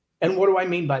narrative. And what do I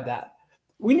mean by that?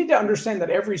 We need to understand that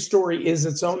every story is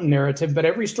its own narrative, but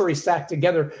every story stacked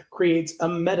together creates a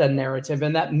meta narrative.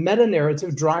 And that meta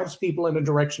narrative drives people in a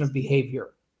direction of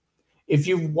behavior. If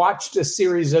you've watched a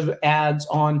series of ads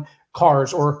on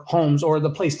cars or homes or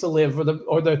the place to live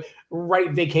or the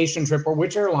right vacation trip or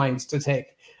which airlines to take,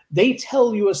 they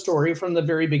tell you a story from the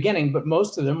very beginning, but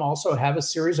most of them also have a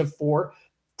series of 4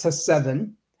 to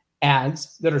 7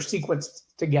 ads that are sequenced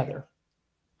together.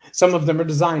 Some of them are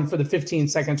designed for the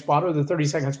 15-second spot or the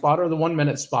 30-second spot or the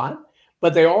 1-minute spot,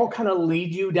 but they all kind of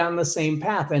lead you down the same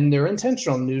path, and they're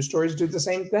intentional. News stories do the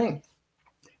same thing.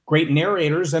 Great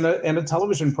narrators in a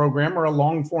television program or a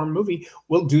long-form movie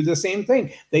will do the same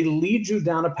thing. They lead you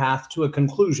down a path to a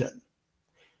conclusion.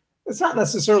 It's not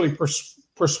necessarily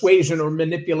persuasion or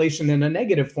manipulation in a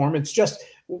negative form. It's just,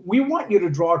 we want you to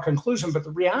draw a conclusion, but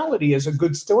the reality is a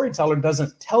good storyteller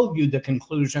doesn't tell you the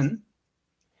conclusion.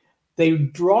 They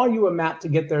draw you a map to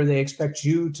get there. They expect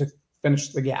you to finish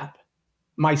the gap.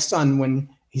 My son, when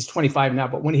he's 25 now,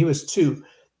 but when he was 2,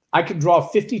 I could draw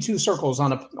 52 circles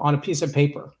on a piece of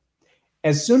paper.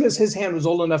 As soon as his hand was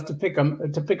old enough to pick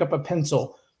up a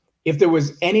pencil, if there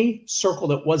was any circle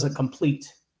that wasn't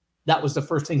complete, that was the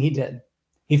first thing he did.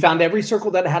 He found every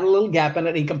circle that had a little gap in it,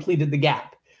 and he completed the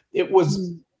gap. It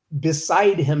was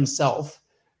beside himself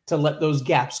to let those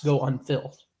gaps go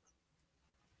unfilled.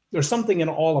 There's something in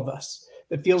all of us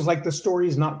that feels like the story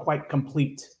is not quite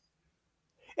complete.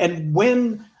 And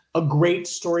when a great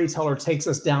storyteller takes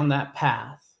us down that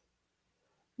path,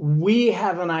 we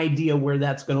have an idea where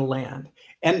that's going to land.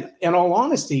 And in all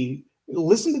honesty,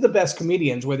 listen to the best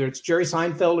comedians, whether it's Jerry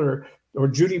Seinfeld or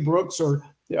Judy Brooks or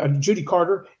Judy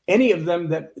Carter, any of them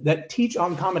that teach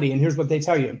on comedy. And here's what they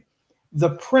tell you.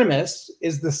 The premise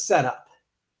is the setup.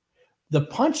 The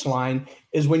punchline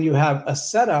is when you have a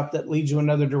setup that leads you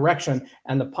another direction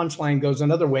and the punchline goes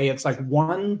another way. It's like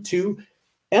 1, 2,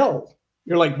 L.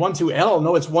 You're like 1, 2, L.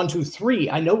 No, it's 1, 2, 3.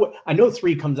 I know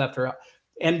 3 comes after L.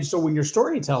 And so when you're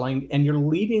storytelling and you're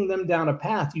leading them down a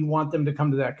path, you want them to come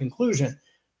to that conclusion.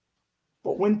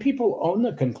 But when people own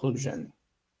the conclusion,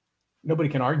 nobody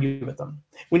can argue with them.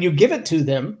 When you give it to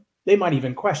them, they might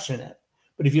even question it.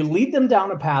 But if you lead them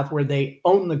down a path where they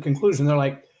own the conclusion, they're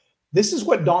like, this is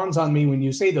what dawns on me when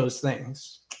you say those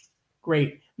things.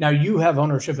 Great. Now you have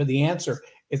ownership of the answer.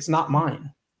 It's not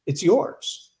mine. It's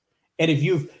yours. And if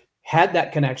you've had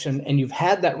that connection and you've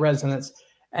had that resonance,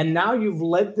 and now you've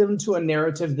led them to a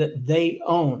narrative that they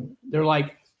own, they're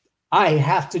like, I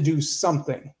have to do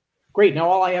something. Great. Now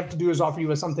all I have to do is offer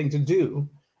you something to do,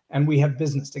 and we have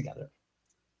business together.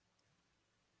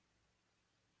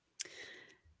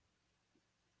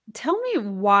 Tell me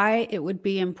why it would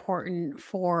be important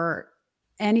for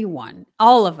anyone,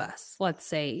 all of us, let's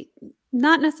say,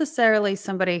 not necessarily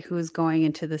somebody who's going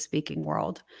into the speaking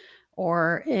world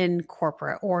or in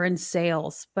corporate or in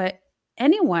sales, but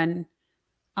anyone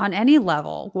on any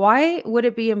level. Why would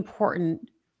it be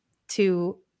important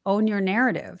to own your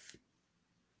narrative?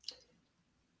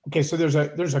 Okay, so there's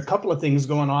a couple of things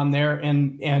going on there,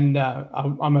 and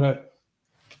I'm going to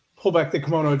pull back the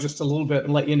kimono just a little bit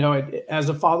and let you know, as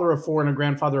a father of 4 and a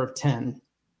grandfather of 10,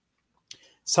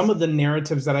 some of the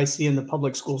narratives that I see in the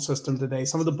public school system today,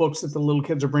 some of the books that the little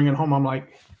kids are bringing home, I'm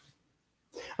like,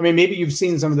 I mean, maybe you've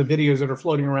seen some of the videos that are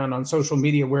floating around on social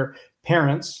media where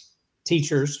parents,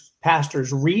 teachers,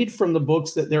 pastors read from the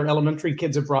books that their elementary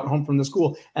kids have brought home from the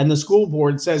school, and the school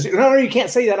board says, no, you can't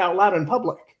say that out loud in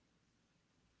public.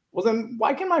 Well, then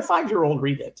why can my 5-year-old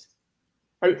read it?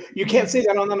 You can't say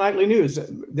that on the nightly news.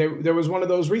 There was one of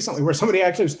those recently where somebody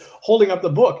actually was holding up the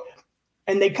book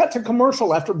and they cut to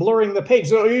commercial after blurring the page.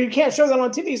 So you can't show that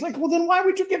on TV. It's like, well, then why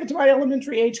would you give it to my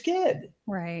elementary age kid?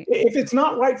 Right. If it's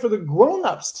not right for the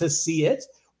grown-ups to see it,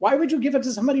 why would you give it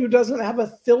to somebody who doesn't have a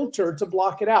filter to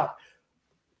block it out?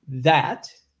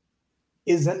 That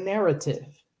is a narrative.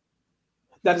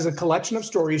 That is a collection of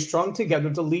stories strung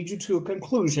together to lead you to a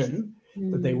conclusion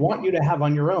that they want you to have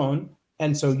on your own.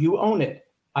 And so you own it,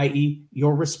 i.e.,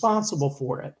 you're responsible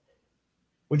for it,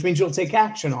 which means you'll take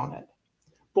action on it.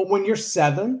 But when you're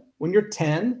 7, when you're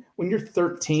 10, when you're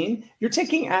 13, you're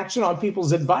taking action on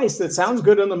people's advice that sounds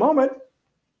good in the moment.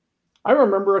 I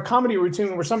remember a comedy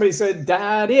routine where somebody said,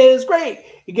 "Dad is great.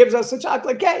 He gives us a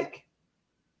chocolate cake."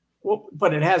 Well,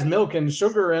 but it has milk and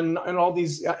sugar and all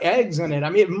these eggs in it. I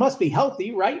mean, it must be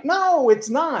healthy, right? No, it's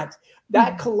not.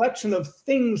 That collection of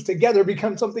things together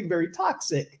becomes something very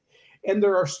toxic. And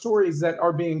there are stories that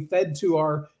are being fed to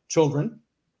our children,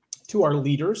 to our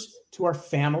leaders, to our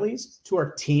families, to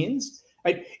our teens.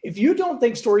 Right? If you don't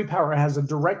think StoryPower has a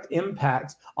direct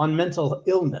impact on mental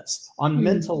illness, on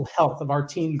mental health of our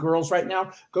teen girls right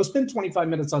now, go spend 25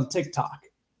 minutes on TikTok.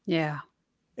 Yeah.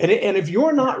 And if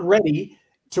you're not ready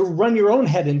to run your own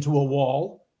head into a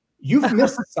wall, you've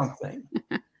missed something.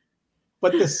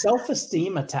 But the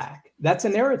self-esteem attack, that's a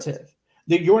narrative.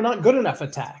 The you're not good enough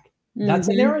attack, that's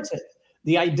a narrative.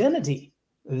 The identity,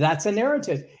 that's a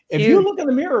narrative. If you look in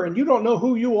the mirror and you don't know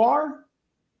who you are,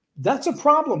 that's a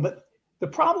problem. But the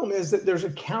problem is that there's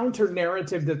a counter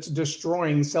narrative that's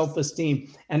destroying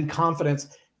self-esteem and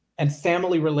confidence and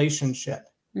family relationship.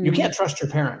 You can't trust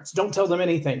your parents. Don't tell them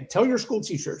anything. Tell your school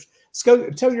teachers.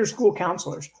 Tell your school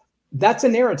counselors. That's a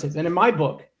narrative. And in my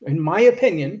book, in my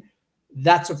opinion,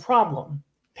 that's a problem.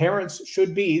 Parents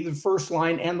should be the first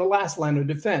line and the last line of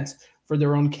defense for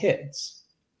their own kids.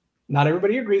 Not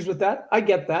everybody agrees with that. I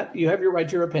get that. You have your right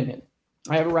to your opinion.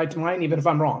 I have a right to mine, even if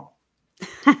I'm wrong.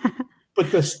 But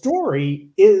the story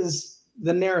is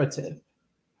the narrative.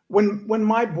 When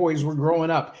my boys were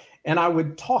growing up and I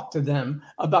would talk to them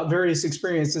about various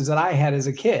experiences that I had as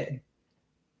a kid,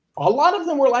 a lot of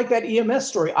them were like that EMS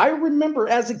story. I remember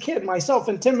as a kid, myself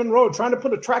and Tim Monroe trying to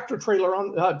put a tractor trailer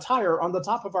on tire on the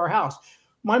top of our house.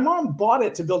 My mom bought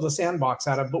it to build a sandbox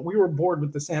out of, but we were bored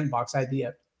with the sandbox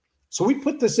idea. So we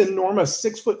put this enormous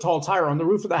 6-foot tall tire on the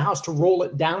roof of the house to roll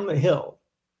it down the hill.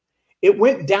 It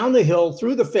went down the hill,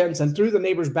 through the fence, and through the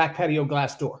neighbor's back patio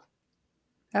glass door.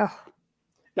 Oh.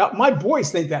 Now, my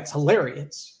boys think that's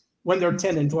hilarious when they're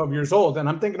 10 and 12 years old. And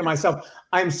I'm thinking to myself,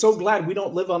 I'm so glad we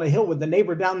don't live on a hill with the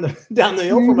neighbor down the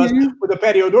hill from us with a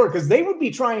patio door, because they would be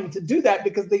trying to do that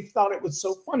because they thought it was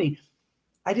so funny.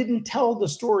 I didn't tell the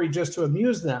story just to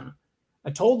amuse them. I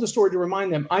told the story to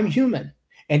remind them I'm human.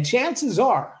 And chances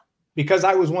are, because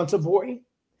I was once a boy,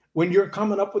 when you're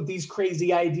coming up with these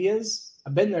crazy ideas,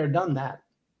 I've been there, done that.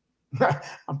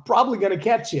 I'm probably going to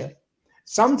catch you.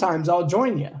 Sometimes I'll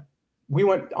join you. We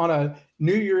went on a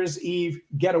New Year's Eve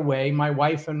getaway. My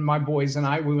wife and my boys and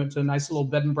I, we went to a nice little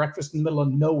bed and breakfast in the middle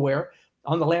of nowhere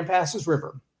on the Lampasas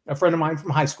River. A friend of mine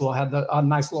from high school had a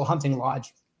nice little hunting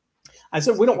lodge. I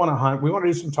said, we don't want to hunt. We want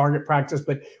to do some target practice,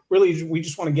 but really we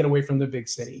just want to get away from the big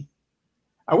city.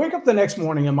 I wake up the next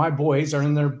morning and my boys are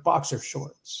in their boxer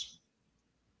shorts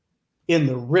in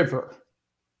the river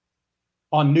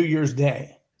on New Year's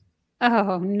Day.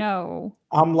 Oh, no.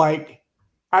 I'm like,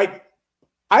 I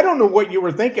don't know what you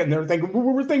were thinking. They were thinking,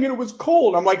 we were thinking it was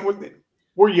cold. I'm like,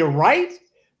 were you right?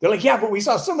 They're like, yeah, but we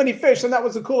saw so many fish and that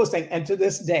was the coolest thing. And to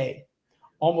this day,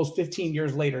 almost 15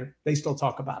 years later, they still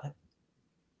talk about it.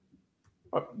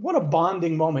 What a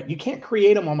bonding moment. You can't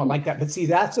create a moment like that. But see,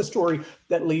 that's a story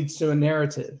that leads to a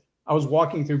narrative. I was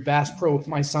walking through Bass Pro with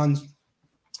my sons.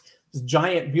 This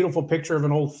giant, beautiful picture of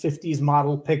an old 50s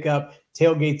model pickup,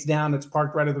 tailgates down. It's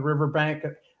parked right at the riverbank.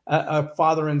 A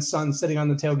father and son sitting on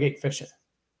the tailgate fishing.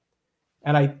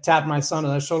 And I tapped my son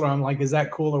on the shoulder. I'm like, is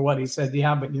that cool or what? He said,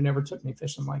 yeah, but you never took me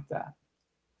fishing like that.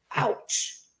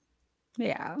 Ouch.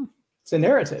 Yeah. It's a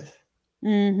narrative.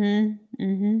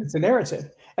 Mm-hmm. It's a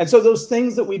narrative. And so those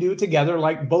things that we do together,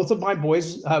 like both of my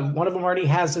boys, one of them already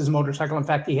has his motorcycle. In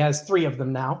fact, he has 3 of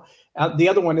them now. The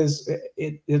other one is,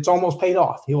 it's almost paid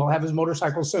off. He will have his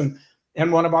motorcycle soon.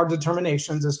 And one of our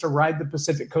determinations is to ride the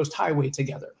Pacific Coast Highway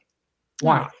together.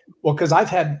 Why? Well, because I've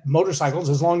had motorcycles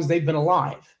as long as they've been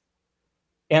alive.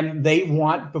 And they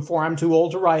want, before I'm too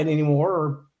old to ride anymore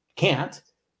or can't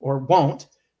or won't,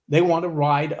 they want to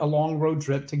ride a long road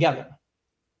trip together.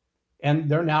 And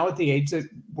they're now at the age that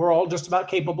we're all just about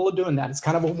capable of doing that. It's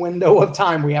kind of a window of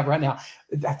time we have right now.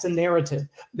 That's a narrative.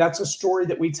 That's a story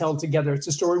that we tell together. It's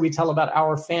a story we tell about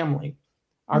our family.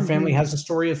 Our family has a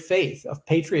story of faith, of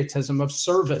patriotism, of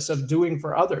service, of doing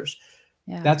for others.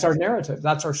 Yeah. That's our narrative.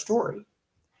 That's our story.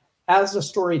 As a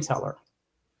storyteller,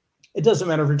 it doesn't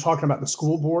matter if you're talking about the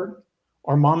school board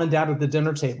or mom and dad at the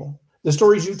dinner table. The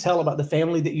stories you tell about the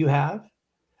family that you have,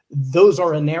 those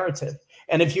are a narrative.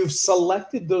 And if you've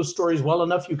selected those stories well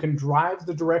enough, you can drive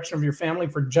the direction of your family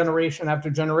for generation after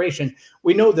generation.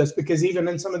 We know this because even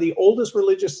in some of the oldest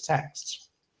religious texts,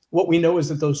 what we know is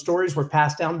that those stories were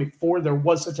passed down before there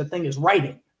was such a thing as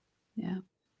writing. Yeah.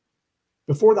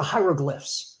 Before the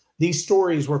hieroglyphs, these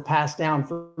stories were passed down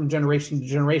from generation to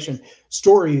generation.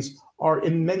 Stories are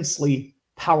immensely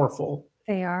powerful.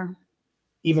 They are.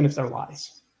 Even if they're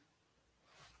lies.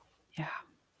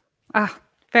 Yeah.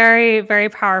 Very, very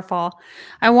powerful.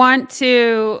 I want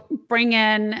to bring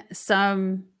in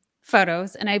some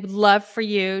photos, and I would love for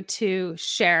you to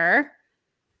share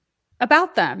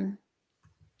about them.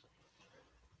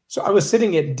 So I was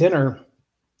sitting at dinner,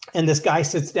 and this guy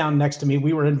sits down next to me.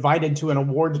 We were invited to an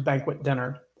awards banquet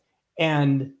dinner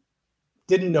and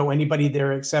didn't know anybody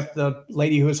there except the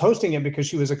lady who was hosting it because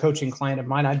she was a coaching client of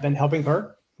mine. I'd been helping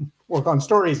her work on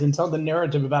stories and tell the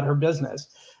narrative about her business.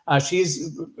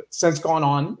 She's since gone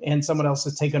on, and someone else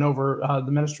has taken over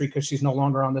the ministry because she's no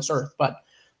longer on this earth. But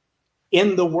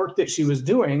in the work that she was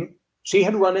doing, she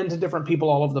had run into different people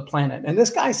all over the planet. And this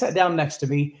guy sat down next to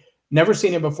me, never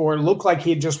seen him before, looked like he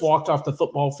had just walked off the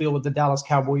football field with the Dallas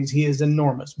Cowboys. He is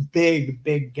enormous, big,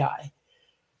 big guy.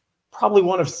 Probably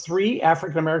one of 3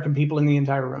 African-American people in the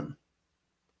entire room.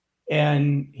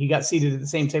 And he got seated at the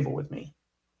same table with me.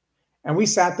 And we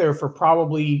sat there for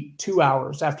probably 2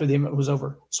 hours after the event was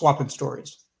over, swapping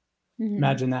stories.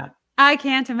 Imagine that. I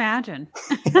can't imagine.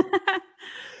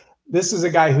 This is a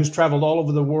guy who's traveled all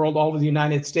over the world, all over the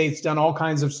United States, done all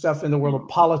kinds of stuff in the world of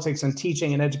politics and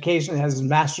teaching and education, has his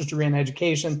master's degree in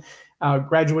education,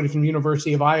 graduated from the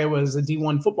University of Iowa as a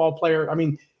D1 football player. I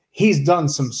mean, he's done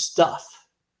some stuff.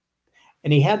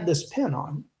 And he had this pen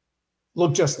on,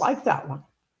 looked just like that one.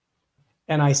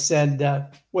 And I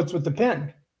said, what's with the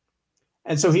pen?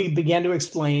 And so he began to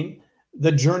explain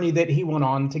the journey that he went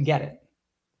on to get it.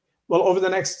 Well, over the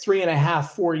next 3.5,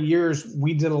 4 years,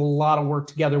 we did a lot of work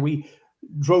together. We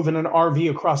drove in an RV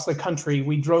across the country.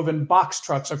 We drove in box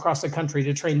trucks across the country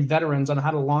to train veterans on how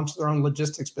to launch their own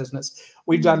logistics business.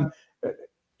 We've done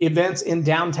events in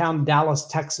downtown Dallas,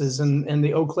 Texas, and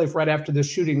the Oak Cliff right after the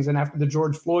shootings and after the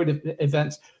George Floyd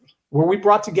events, where we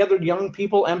brought together young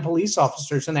people and police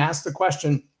officers and asked the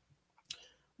question,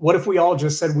 what if we all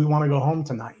just said we want to go home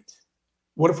tonight?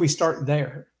 What if we start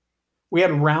there? We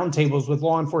had roundtables with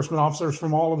law enforcement officers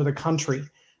from all over the country,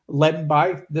 led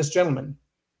by this gentleman.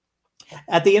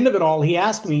 At the end of it all, he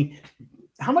asked me,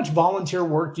 how much volunteer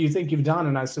work do you think you've done?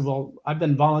 And I said, well, I've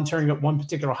been volunteering at one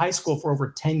particular high school for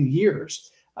over 10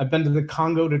 years. I've been to the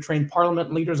Congo to train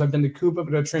parliament leaders. I've been to Cuba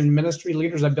to train ministry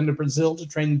leaders. I've been to Brazil to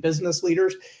train business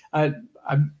leaders. I've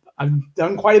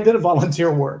done quite a bit of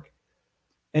volunteer work.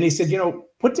 And he said,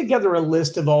 put together a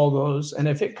list of all those. And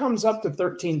if it comes up to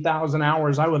 13,000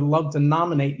 hours, I would love to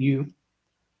nominate you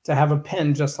to have a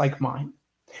pen just like mine.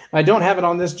 I don't have it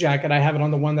on this jacket. I have it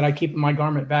on the one that I keep in my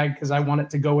garment bag because I want it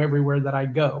to go everywhere that I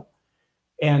go.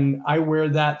 And I wear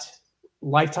that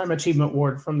Lifetime Achievement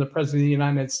Award from the President of the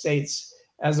United States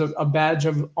as a badge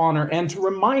of honor and to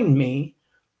remind me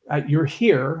you're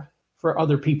here for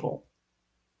other people,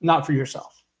 not for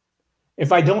yourself.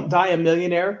 If I don't die a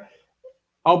millionaire,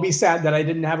 I'll be sad that I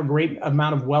didn't have a great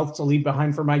amount of wealth to leave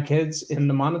behind for my kids in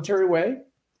the monetary way.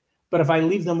 But if I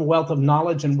leave them a wealth of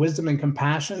knowledge and wisdom and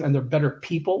compassion, and they're better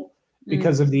people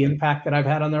because of the impact that I've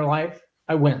had on their life,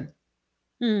 I win.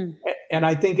 And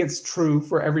I think it's true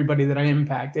for everybody that I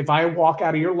impact. If I walk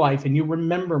out of your life and you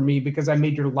remember me because I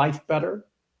made your life better,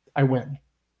 I win.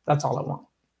 That's all I want.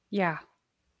 Yeah,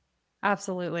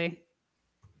 absolutely.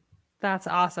 That's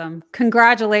awesome.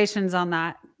 Congratulations on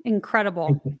that.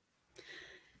 Incredible.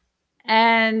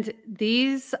 And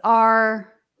these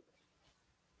are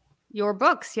your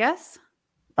books, yes?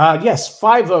 Yes,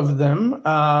 5 of them.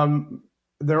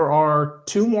 There are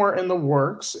 2 more in the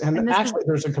works. And actually,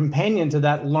 there's a companion to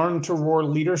that, Learn to Roar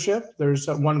Leadership. There's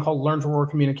one called Learn to Roar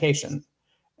Communication.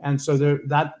 And so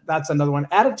that's another one.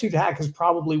 Attitude Hack is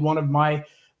probably one of my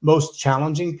most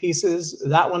challenging pieces.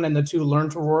 That one and the 2 Learn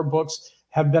to Roar books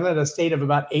have been at a state of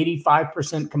about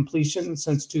 85% completion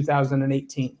since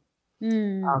 2018.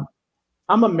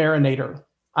 I'm a marinator.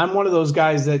 I'm one of those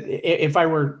guys that if I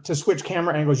were to switch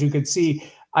camera angles, you could see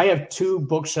I have 2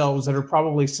 bookshelves that are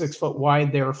probably 6 foot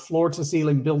wide. They're floor to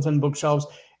ceiling built-in bookshelves,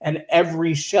 and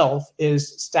every shelf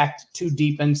is stacked too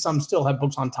deep, and some still have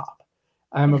books on top.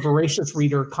 I'm a voracious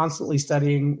reader, constantly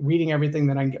studying, reading everything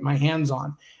that I can get my hands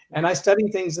on. And I study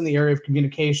things in the area of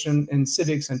communication and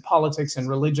civics and politics and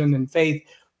religion and faith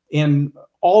in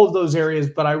all of those areas,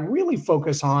 but I really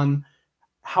focus on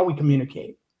how we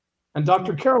communicate. And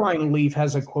Dr. Caroline Leaf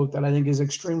has a quote that I think is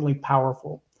extremely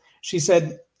powerful. She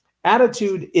said,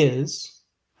 attitude is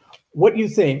what you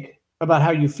think about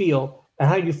how you feel and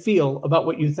how you feel about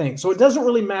what you think. So it doesn't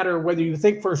really matter whether you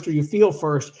think first or you feel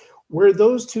first. Where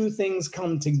those two things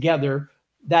come together,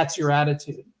 that's your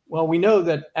attitude. Well, we know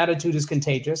that attitude is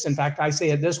contagious. In fact, I say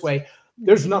it this way: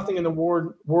 there's nothing in the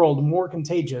world more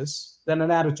contagious than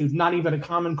an attitude. Not even a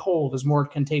common cold is more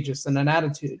contagious than an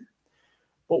attitude.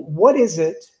 But what is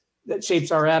it that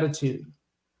shapes our attitude?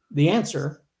 The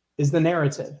answer is the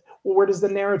narrative. Well, where does the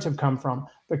narrative come from?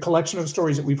 The collection of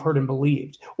stories that we've heard and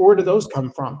believed. Where do those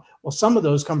come from? Well, some of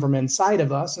those come from inside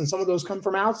of us, and some of those come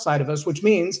from outside of us, which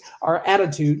means our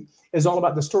attitude is all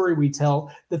about the story we tell,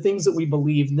 the things that we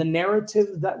believe, the narrative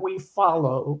that we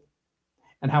follow,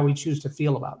 and how we choose to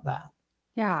feel about that.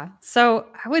 Yeah. So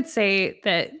I would say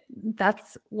that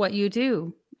that's what you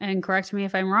do. And correct me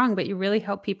if I'm wrong, but you really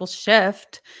help people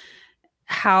shift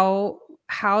how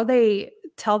they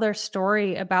tell their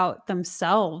story about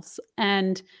themselves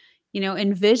and,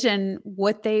 envision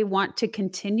what they want to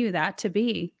continue that to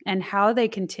be and how they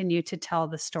continue to tell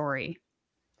the story.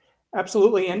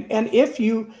 Absolutely. And if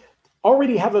you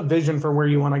already have a vision for where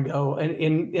you want to go, and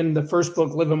in the first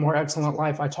book, Live a More Excellent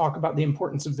Life, I talk about the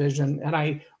importance of vision. And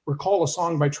I recall a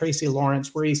song by Tracy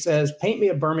Lawrence where he says, paint me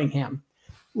a Birmingham,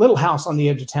 little house on the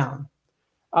edge of town,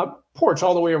 a porch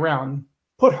all the way around,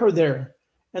 put her there,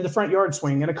 and the front yard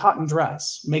swing in a cotton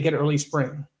dress, make it early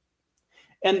spring.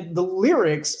 And the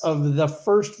lyrics of the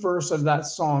first verse of that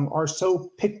song are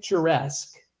so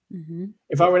picturesque. Mm-hmm.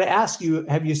 If I were to ask you,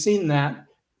 have you seen that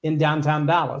in downtown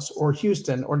Dallas or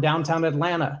Houston or downtown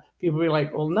Atlanta? People would be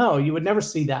like, well, no, you would never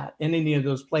see that in any of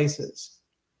those places.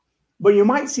 But you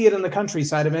might see it in the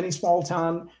countryside of any small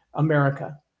town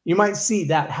America. You might see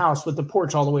that house with the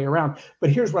porch all the way around.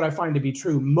 But here's what I find to be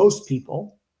true. Most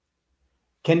people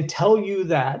can tell you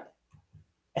that,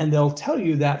 and they'll tell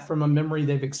you that from a memory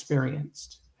they've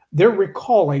experienced. They're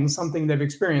recalling something they've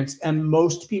experienced, and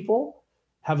most people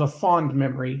have a fond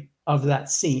memory of that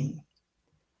scene,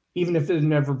 even if they've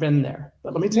never been there.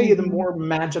 But let me tell you the more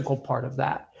magical part of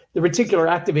that. The reticular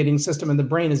activating system in the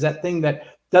brain is that thing that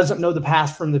doesn't know the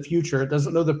past from the future. It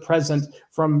doesn't know the present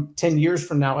from 10 years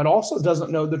from now. It also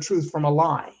doesn't know the truth from a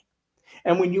lie.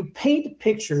 And when you paint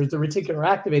pictures, the reticular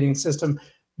activating system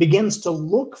begins to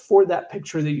look for that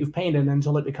picture that you've painted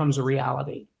until it becomes a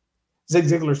reality. Zig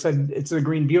Ziglar said it's the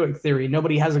green Buick theory.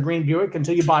 Nobody has a green Buick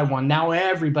until you buy one. Now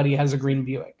everybody has a green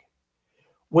Buick.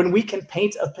 When we can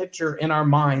paint a picture in our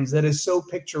minds that is so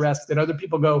picturesque that other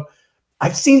people go,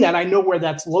 I've seen that, I know where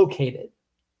that's located.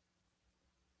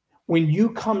 When you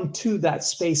come to that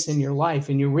space in your life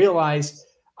and you realize,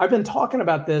 I've been talking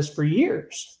about this for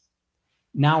years.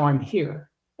 Now I'm here.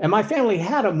 And my family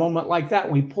had a moment like that.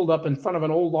 We pulled up in front of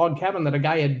an old log cabin that a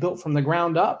guy had built from the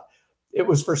ground up. It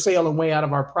was for sale and way out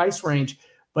of our price range.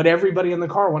 But everybody in the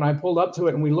car, when I pulled up to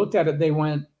it and we looked at it, they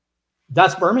went,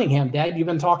 that's Birmingham, Dad. You've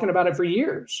been talking about it for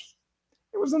years.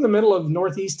 It was in the middle of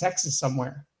Northeast Texas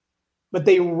somewhere. But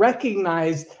they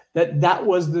recognized that that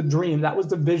was the dream. That was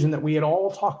the vision that we had all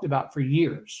talked about for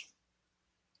years.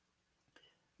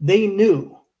 They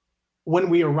knew when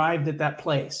we arrived at that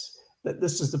place that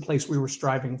this is the place we were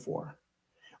striving for.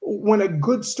 When a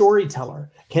good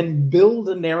storyteller can build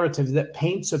a narrative that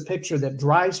paints a picture that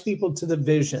drives people to the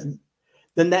vision,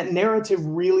 then that narrative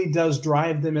really does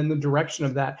drive them in the direction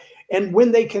of that. And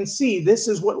when they can see this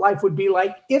is what life would be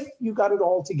like if you got it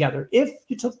all together, if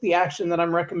you took the action that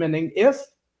I'm recommending, if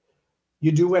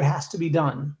you do what has to be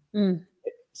done,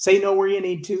 say no where you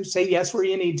need to, say yes where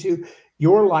you need to,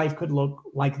 your life could look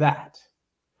like that.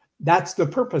 That's the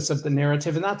purpose of the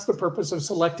narrative, and that's the purpose of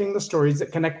selecting the stories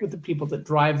that connect with the people that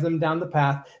drive them down the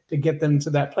path to get them to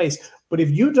that place. But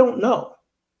if you don't know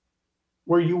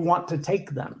where you want to take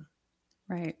them,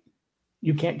 right,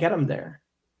 you can't get them there.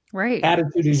 Right.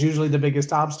 Attitude is usually the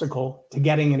biggest obstacle to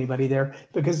getting anybody there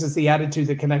because it's the attitude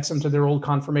that connects them to their old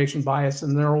confirmation bias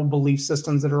and their old belief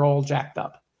systems that are all jacked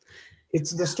up.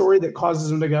 It's the story that causes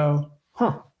them to go,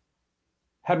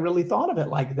 had really thought of it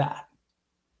like that.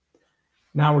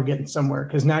 Now we're getting somewhere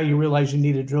because now you realize you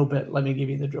need a drill bit. Let me give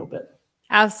you the drill bit.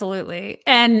 Absolutely.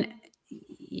 And,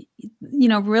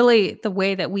 really the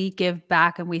way that we give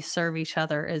back and we serve each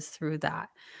other is through that.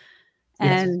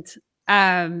 Yes.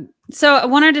 And so I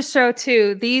wanted to show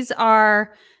too, these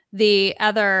are the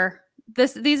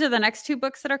next two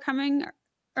books that are coming.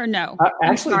 Or no? I'm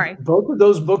Actually, sorry. both of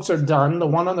those books are done. The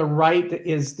one on the right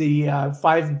is the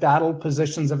 5 battle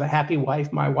positions of a happy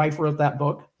wife. My wife wrote that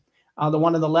book. The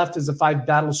one on the left is the 5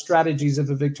 battle strategies of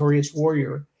a victorious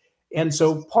warrior. And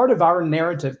so part of our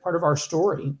narrative, part of our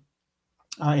story,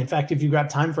 in fact, if you've got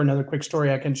time for another quick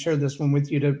story, I can share this one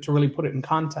with you to really put it in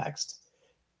context.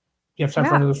 You have time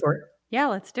for another story? Yeah,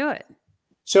 let's do it.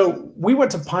 So we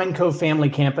went to Pine Cove Family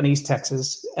Camp in East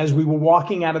Texas. As we were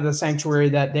walking out of the sanctuary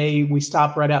that day, we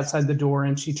stopped right outside the door,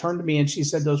 and she turned to me and she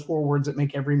said those 4 words that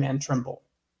make every man tremble.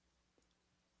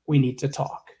 We need to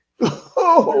talk.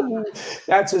 Oh,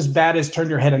 that's as bad as turn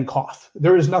your head and cough.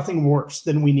 There is nothing worse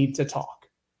than we need to talk.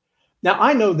 Now,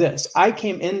 I know this. I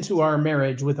came into our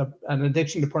marriage with an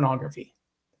addiction to pornography.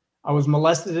 I was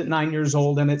molested at 9 years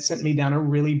old, and it sent me down a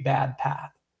really bad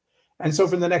path. And so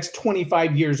for the next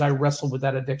 25 years, I wrestled with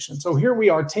that addiction. So here we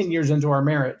are 10 years into our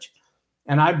marriage,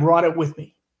 and I brought it with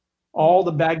me. All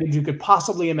the baggage you could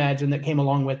possibly imagine that came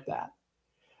along with that.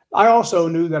 I also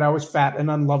knew that I was fat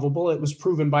and unlovable. It was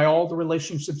proven by all the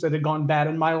relationships that had gone bad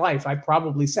in my life. I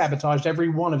probably sabotaged every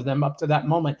one of them up to that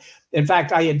moment. In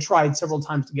fact, I had tried several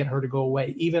times to get her to go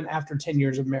away, even after 10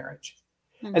 years of marriage.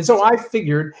 And so I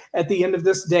figured at the end of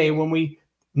this day, when we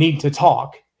need to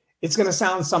talk, it's going to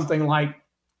sound something like,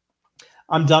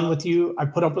 I'm done with you. I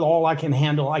put up with all I can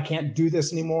handle. I can't do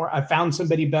this anymore. I found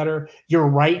somebody better. You're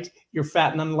right. You're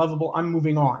fat and unlovable. I'm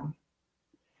moving on.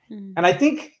 And I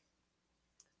think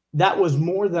that was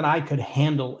more than I could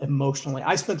handle emotionally.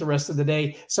 I spent the rest of the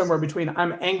day somewhere between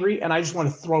I'm angry and I just want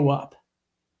to throw up.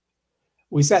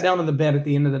 We sat down on the bed at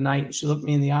the end of the night. She looked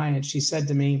me in the eye and she said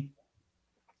to me,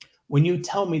 when you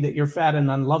tell me that you're fat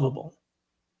and unlovable,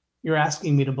 you're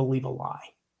asking me to believe a lie.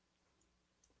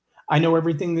 I know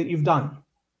everything that you've done,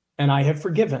 and I have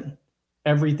forgiven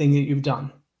everything that you've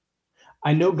done.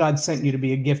 I know God sent you to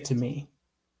be a gift to me.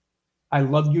 I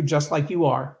love you just like you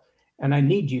are, and I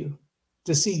need you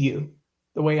to see you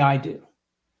the way I do.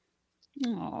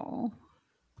 Oh.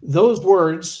 Those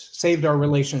words saved our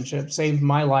relationship, saved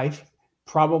my life,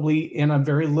 probably in a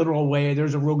very literal way.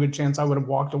 There's a real good chance I would have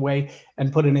walked away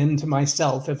and put an end to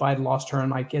myself if I'd lost her and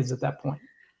my kids at that point.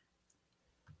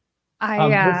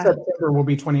 This September will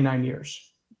be 29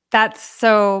 years. That's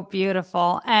so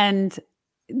beautiful. And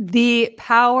the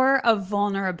power of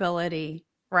vulnerability,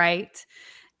 right?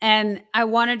 And I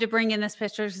wanted to bring in this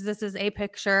picture because this is a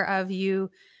picture of you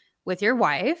with your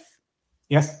wife.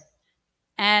 Yes.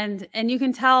 And you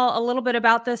can tell a little bit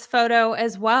about this photo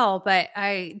as well, but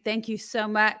I thank you so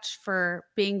much for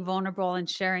being vulnerable and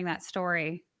sharing that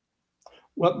story.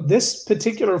 Well, this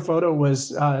particular photo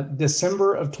was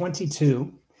December of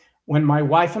 22, when my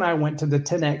wife and I went to the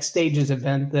 10X Stages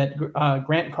event that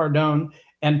Grant Cardone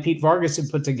and Pete Vargas had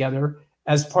put together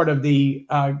as part of the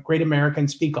Great American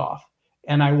Speak Off.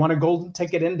 And I won a golden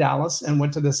ticket in Dallas and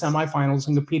went to the semifinals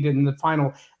and competed in the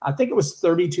final. I think it was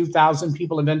 32,000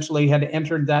 people eventually had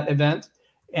entered that event.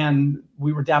 And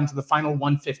we were down to the final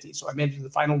 150. So I made it to the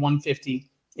final 150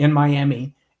 in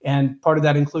Miami. And part of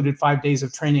that included 5 days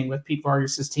of training with Pete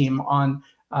Vargas's team on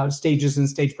stages and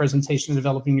stage presentation,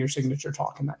 developing your signature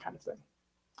talk and that kind of thing.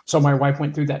 So my wife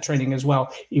went through that training as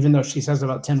well, even though she says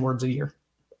about 10 words a year.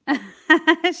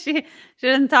 She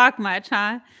doesn't talk much,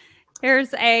 huh?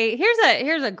 Here's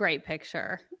a great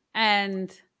picture.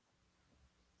 And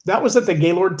that was at the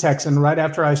Gaylord Texan right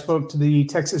after I spoke to the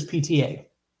Texas PTA.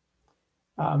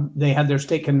 They had their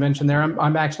state convention there.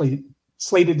 I'm actually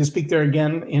slated to speak there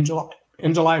again in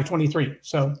July of 23.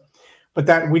 So,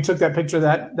 but we took that picture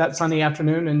that Sunday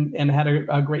afternoon and had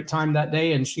a great time that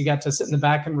day. And she got to sit in the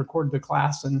back and record the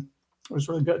class, and it was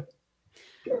really good.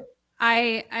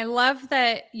 I love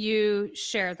that you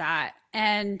share that,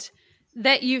 and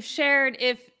that you've shared.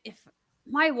 If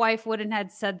my wife wouldn't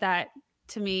have said that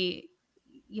to me,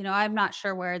 I'm not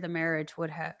sure where the marriage would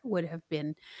have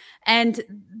been. And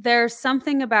there's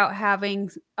something about having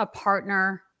a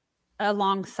partner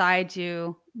alongside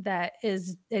you that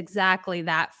is exactly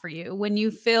that for you when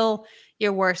you feel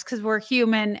your worst, because we're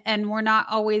human and we're not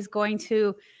always going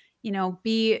to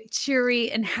be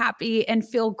cheery and happy and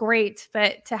feel great,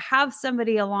 but to have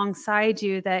somebody alongside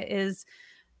you that is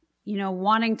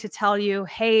wanting to tell you,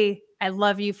 hey, I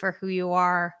love you for who you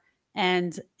are,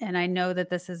 and I know that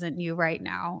this isn't you right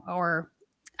now. Or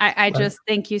I just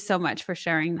thank you so much for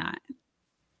sharing that.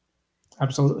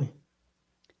 Absolutely.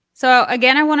 So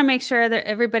again, I want to make sure that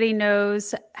everybody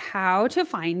knows how to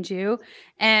find you.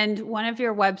 And one of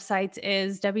your websites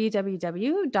is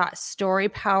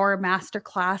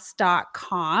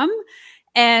www.storypowermasterclass.com.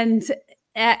 And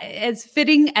as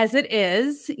fitting as it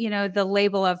is, the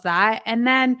label of that. And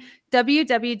then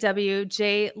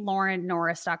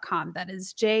www.jlorennorris.com. That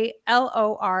is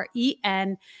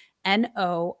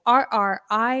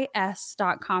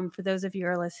JLORENNORRIS.com for those of you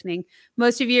who are listening.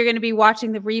 Most of you are going to be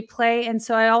watching the replay. And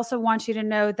so I also want you to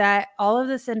know that all of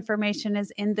this information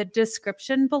is in the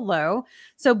description below.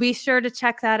 So be sure to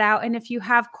check that out. And if you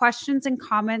have questions and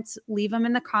comments, leave them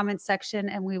in the comments section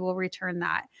and we will return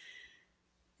that.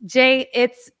 Jay,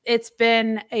 it's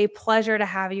been a pleasure to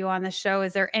have you on the show.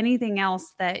 Is there anything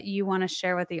else that you want to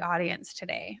share with the audience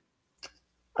today?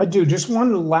 I do. Just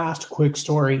one last quick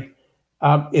story.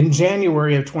 In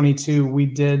January of 22, we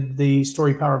did the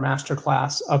StoryPower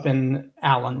Masterclass up in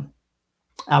Allen,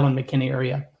 McKinney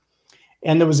area.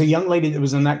 And there was a young lady that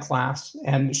was in that class,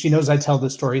 and she knows I tell the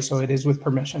story, so it is with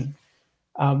permission.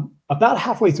 About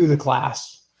halfway through the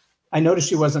class, I noticed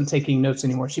she wasn't taking notes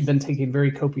anymore. She'd been taking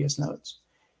very copious notes.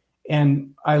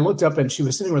 And I looked up and she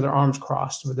was sitting with her arms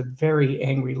crossed with a very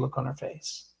angry look on her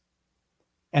face.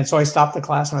 And so I stopped the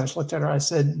class and I just looked at her. I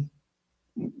said,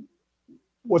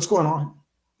 "What's going on?"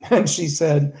 And she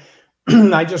said,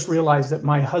 "I just realized that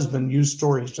my husband used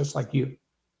stories just like you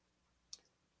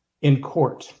in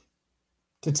court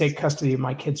to take custody of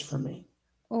my kids from me.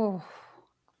 Oh.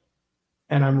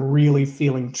 And I'm really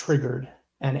feeling triggered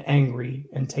and angry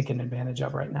and taken advantage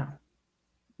of right now."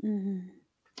 Mm-hmm.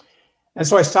 And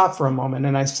so I stopped for a moment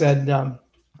and I said,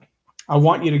 "I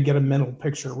want you to get a mental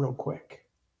picture real quick.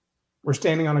 We're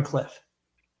standing on a cliff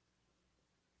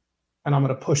and I'm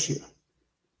going to push you.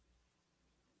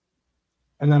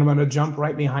 And then I'm going to jump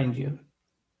right behind you.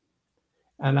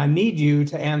 And I need you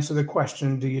to answer the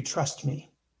question, do you trust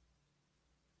me?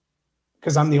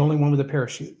 Because I'm the only one with a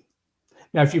parachute.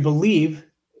 Now, if you believe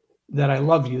that I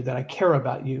love you, that I care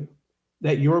about you,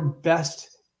 that your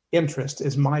best interest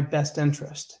is my best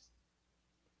interest,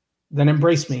 then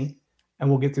embrace me and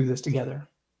we'll get through this together.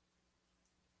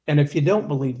 And if you don't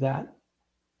believe that,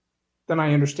 then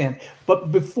I understand.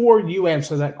 But before you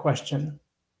answer that question,"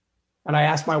 and I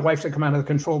asked my wife to come out of the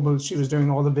control booth. She was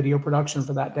doing all the video production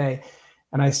for that day.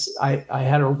 And I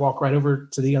had her walk right over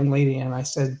to the young lady and I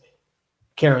said,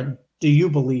 "Karen, do you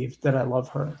believe that I love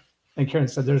her?" And Karen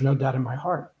said, "There's no doubt in my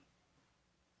heart."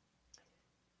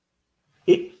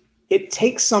 It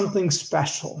takes something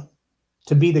special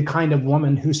to be the kind of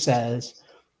woman who says,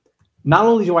 not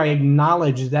only do I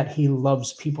acknowledge that he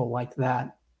loves people like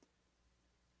that,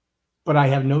 but I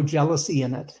have no jealousy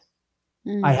in it.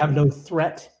 Mm. I have no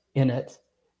threat in it.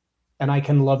 And I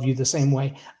can love you the same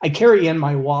way. I carry in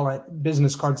my wallet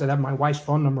business cards that have my wife's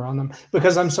phone number on them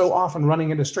because I'm so often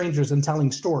running into strangers and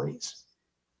telling stories.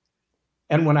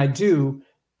 And when I do,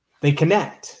 they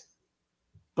connect.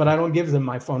 But I don't give them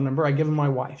my phone number. I give them my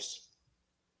wife's.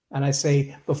 And I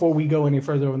say, before we go any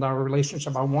further with our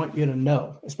relationship, I want you to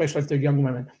know, especially if they're young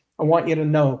women, I want you to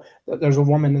know that there's a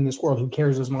woman in this world who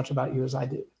cares as much about you as I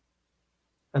do.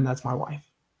 And that's my wife.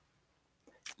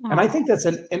 Aww. And I think that's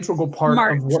an integral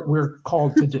part of what we're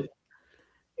called to do.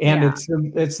 And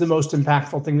it's the most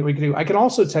impactful thing that we can do. I can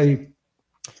also tell you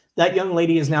that young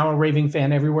lady is now a raving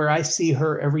fan everywhere. I see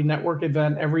her every network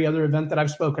event, every other event that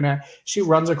I've spoken at. She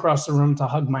runs across the room to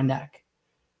hug my neck.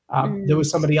 There was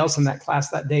somebody else in that class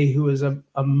that day who is a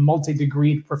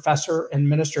multi-degreed professor and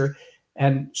minister.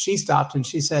 And she stopped and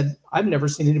she said, "I've never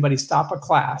seen anybody stop a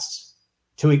class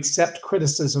to accept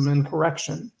criticism and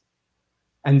correction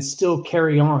and still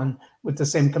carry on with the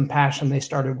same compassion they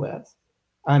started with.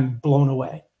 I'm blown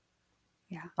away."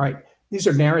 Yeah. All right. These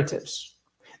are narratives.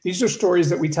 These are stories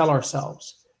that we tell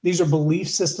ourselves. These are belief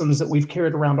systems that we've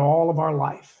carried around all of our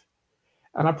life.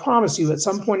 And I promise you, at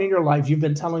some point in your life, you've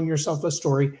been telling yourself a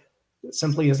story that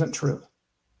simply isn't true.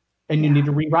 And you need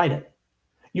to rewrite it.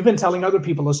 You've been telling other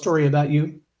people a story about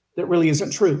you that really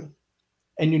isn't true.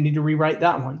 And you need to rewrite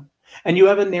that one. And you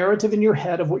have a narrative in your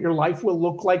head of what your life will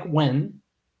look like when,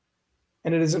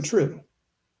 and it isn't true.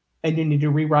 And you need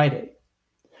to rewrite it.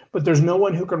 But there's no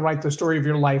one who can write the story of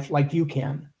your life like you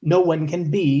can. No one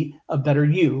can be a better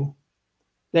you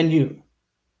than you.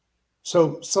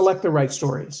 So select the right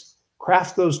stories.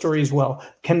 Craft those stories well.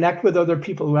 Connect with other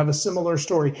people who have a similar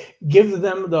story. Give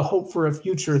them the hope for a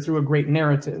future through a great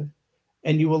narrative,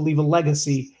 and you will leave a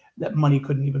legacy that money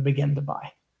couldn't even begin to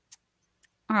buy.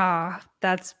 Ah,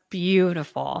 that's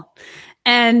beautiful.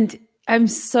 And I'm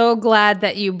so glad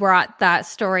that you brought that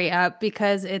story up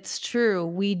because it's true.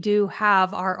 We do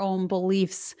have our own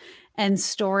beliefs and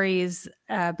stories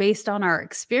based on our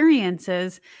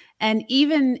experiences. And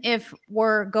even if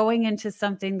we're going into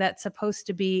something that's supposed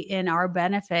to be in our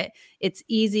benefit, it's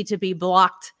easy to be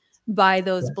blocked by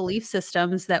those belief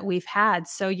systems that we've had.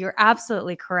 So you're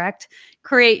absolutely correct.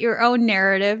 Create your own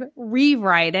narrative,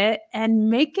 rewrite it, and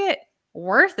make it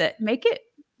worth it. Make it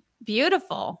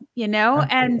beautiful, Absolutely.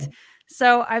 And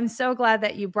so I'm so glad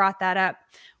that you brought that up.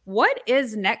 What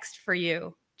is next for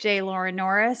you, J. Loren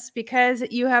Norris? Because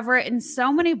you have written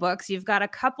so many books. You've got a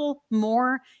couple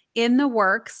more in the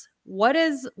works. What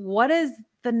is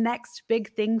the next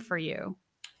big thing for you?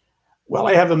 Well,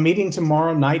 I have a meeting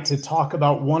tomorrow night to talk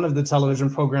about one of the television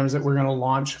programs that we're going to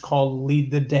launch called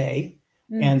Lead the Day.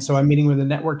 And so I'm meeting with the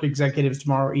network executives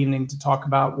tomorrow evening to talk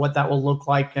about what that will look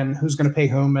like and who's going to pay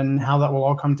whom and how that will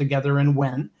all come together and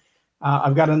when.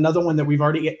 I've got another one that we've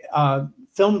already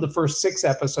filmed the first 6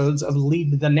 episodes of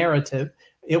Lead the Narrative.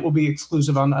 It will be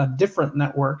exclusive on a different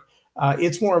network.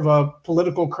 It's more of a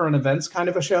political current events kind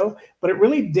of a show, but it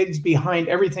really digs behind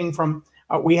everything from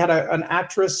we had an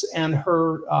actress and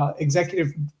her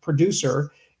executive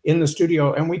producer in the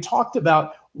studio, and we talked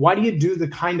about why do you do the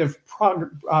kind of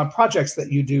projects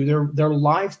that you do? They're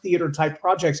live theater type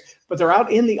projects, but they're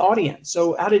out in the audience.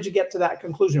 So how did you get to that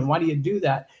conclusion? Why do you do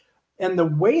that? And the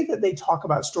way that they talk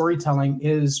about storytelling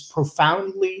is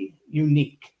profoundly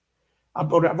unique.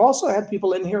 But I've also had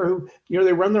people in here who,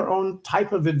 they run their own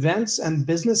type of events and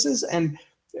businesses. And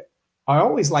I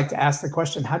always like to ask the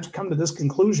question, how'd you come to this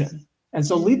conclusion? And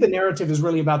so Lead the Narrative is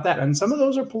really about that. And some of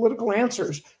those are political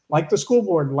answers, like the school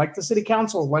board, like the city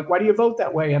council, like why do you vote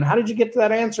that way? And how did you get to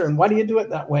that answer? And why do you do it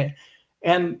that way?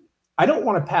 And I don't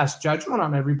want to pass judgment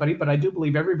on everybody, but I do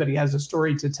believe everybody has a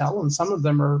story to tell. And some of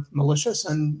them are malicious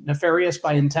and nefarious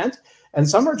by intent, and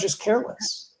some are just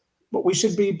careless. But we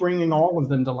should be bringing all of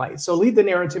them to light. So Lead the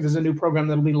Narrative is a new program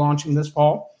that'll be launching this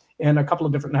fall in a couple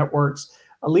of different networks.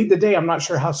 Lead the Day, I'm not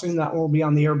sure how soon that will be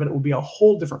on the air, but it will be a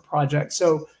whole different project.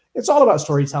 So it's all about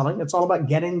storytelling. It's all about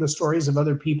getting the stories of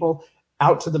other people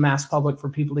out to the mass public for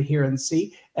people to hear and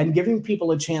see, and giving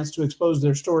people a chance to expose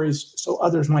their stories so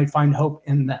others might find hope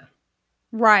in them.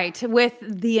 Right. With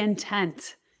the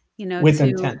intent, with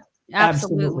intent.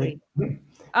 Absolutely. Be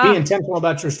intentional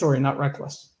about your story, not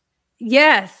reckless.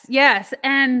 Yes. Yes.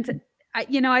 And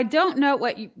I don't know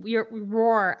what your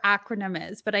ROAR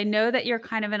acronym is, but I know that you're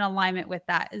kind of in alignment with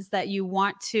that, is that you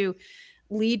want to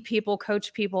lead people,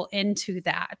 coach people into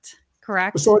that,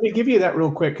 correct? So let me give you that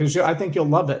real quick, because I think you'll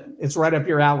love it. It's right up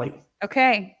your alley.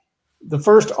 Okay. The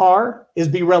first R is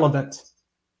be relevant.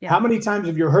 Yeah. How many times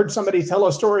have you heard somebody tell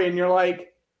a story and you're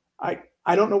like,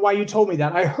 I don't know why you told me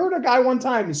that. I heard a guy one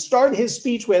time start his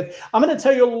speech with, I'm going to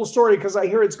tell you a little story because I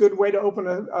hear it's a good way to open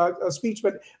a speech,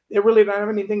 but it really doesn't have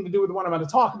anything to do with what I'm going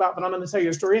to talk about, but I'm going to tell you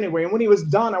a story anyway. And when he was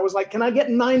done, I was like, can I get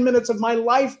 9 minutes of my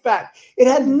life back? It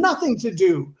had nothing to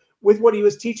do with what he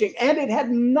was teaching, and it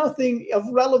had nothing of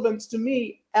relevance to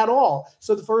me at all.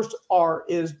 So the first R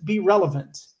is be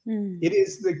relevant. It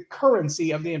is the currency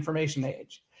of the information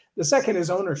age. The second is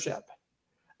ownership.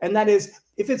 And that is,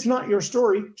 if it's not your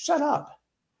story, shut up.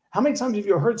 How many times have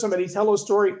you heard somebody tell a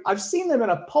story? I've seen them in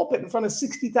a pulpit in front of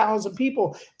 60,000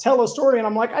 people tell a story, and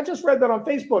I'm like, I just read that on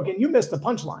Facebook, and you missed the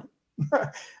punchline.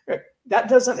 That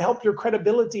doesn't help your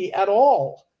credibility at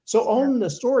all. So own the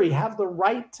story, have the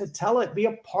right to tell it, be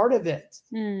a part of it,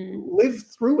 live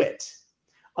through it.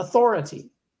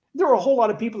 Authority. There are a whole lot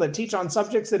of people that teach on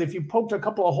subjects that if you poked a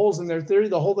couple of holes in their theory,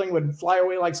 the whole thing would fly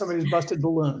away like somebody's busted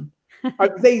balloon.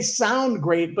 They sound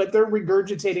great, but they're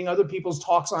regurgitating other people's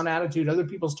talks on attitude, other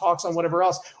people's talks on whatever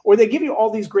else, or they give you all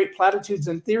these great platitudes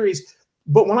and theories.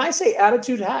 But when I say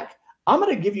attitude hack, I'm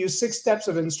going to give you 6 steps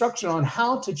of instruction on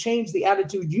how to change the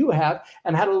attitude you have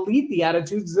and how to lead the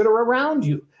attitudes that are around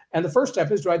you. And the first step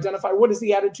is to identify what is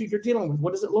the attitude you're dealing with?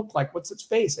 What does it look like? What's its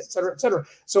face, et cetera, et cetera.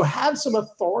 So have some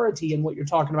authority in what you're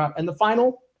talking about. And the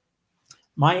final,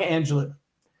 Maya Angelou.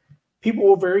 People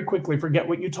will very quickly forget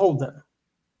what you told them.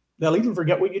 They'll even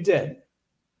forget what you did.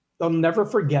 They'll never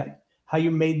forget how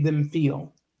you made them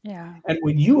feel. Yeah. And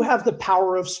when you have the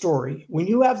power of story, when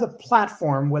you have the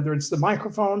platform, whether it's the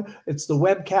microphone, it's the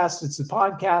webcast, it's the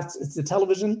podcast, it's the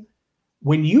television,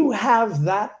 when you have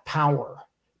that power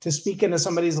to speak into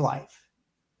somebody's life,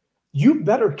 you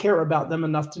better care about them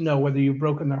enough to know whether you've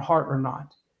broken their heart or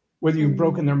not, whether you've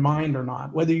broken their mind or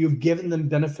not, whether you've given them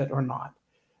benefit or not.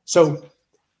 So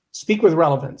speak with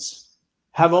relevance,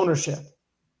 have ownership,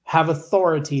 have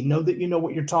authority, know that you know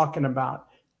what you're talking about,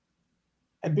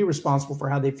 and be responsible for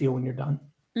how they feel when you're done.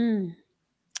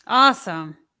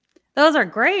 Awesome. Those are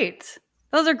great.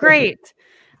 Those are great.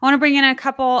 I want to bring in a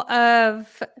couple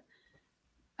of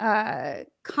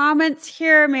comments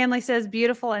here. Manley says,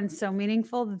 beautiful and so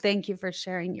meaningful. Thank you for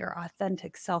sharing your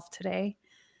authentic self today.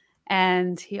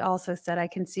 And he also said, I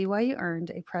can see why you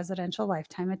earned a Presidential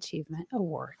Lifetime Achievement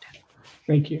Award.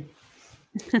 Thank you.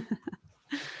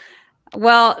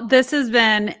 Well, this has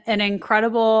been an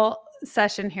incredible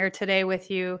session here today with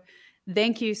you.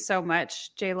 Thank you so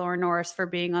much, J. Loren Norris, for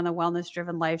being on the Wellness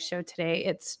Driven Life show today.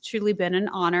 It's truly been an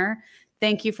honor.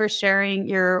 Thank you for sharing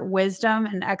your wisdom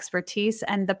and expertise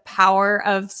and the power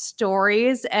of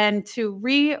stories and to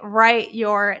rewrite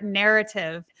your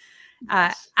narrative.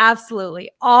 Absolutely.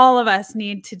 All of us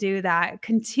need to do that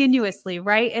continuously,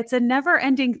 right? It's a never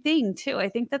ending thing too. I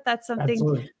think that that's something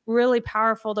Absolutely. really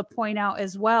powerful to point out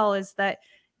as well, is that,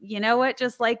 you know what,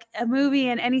 just like a movie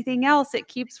and anything else, it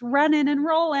keeps running and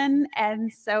rolling.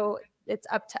 And so it's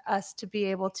up to us to be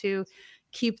able to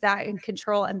keep that in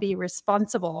control and be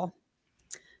responsible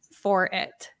for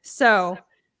it. So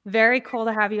very cool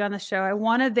to have you on the show. I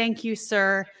want to thank you,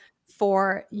 sir,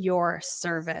 for your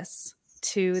service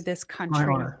to this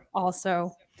country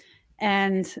also.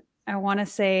 And I want to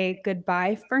say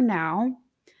goodbye for now.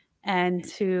 And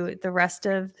to the rest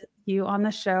of you on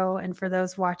the show and for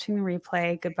those watching the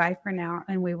replay, goodbye for now.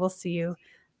 And we will see you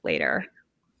later.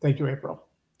 Thank you, April.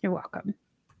 You're welcome.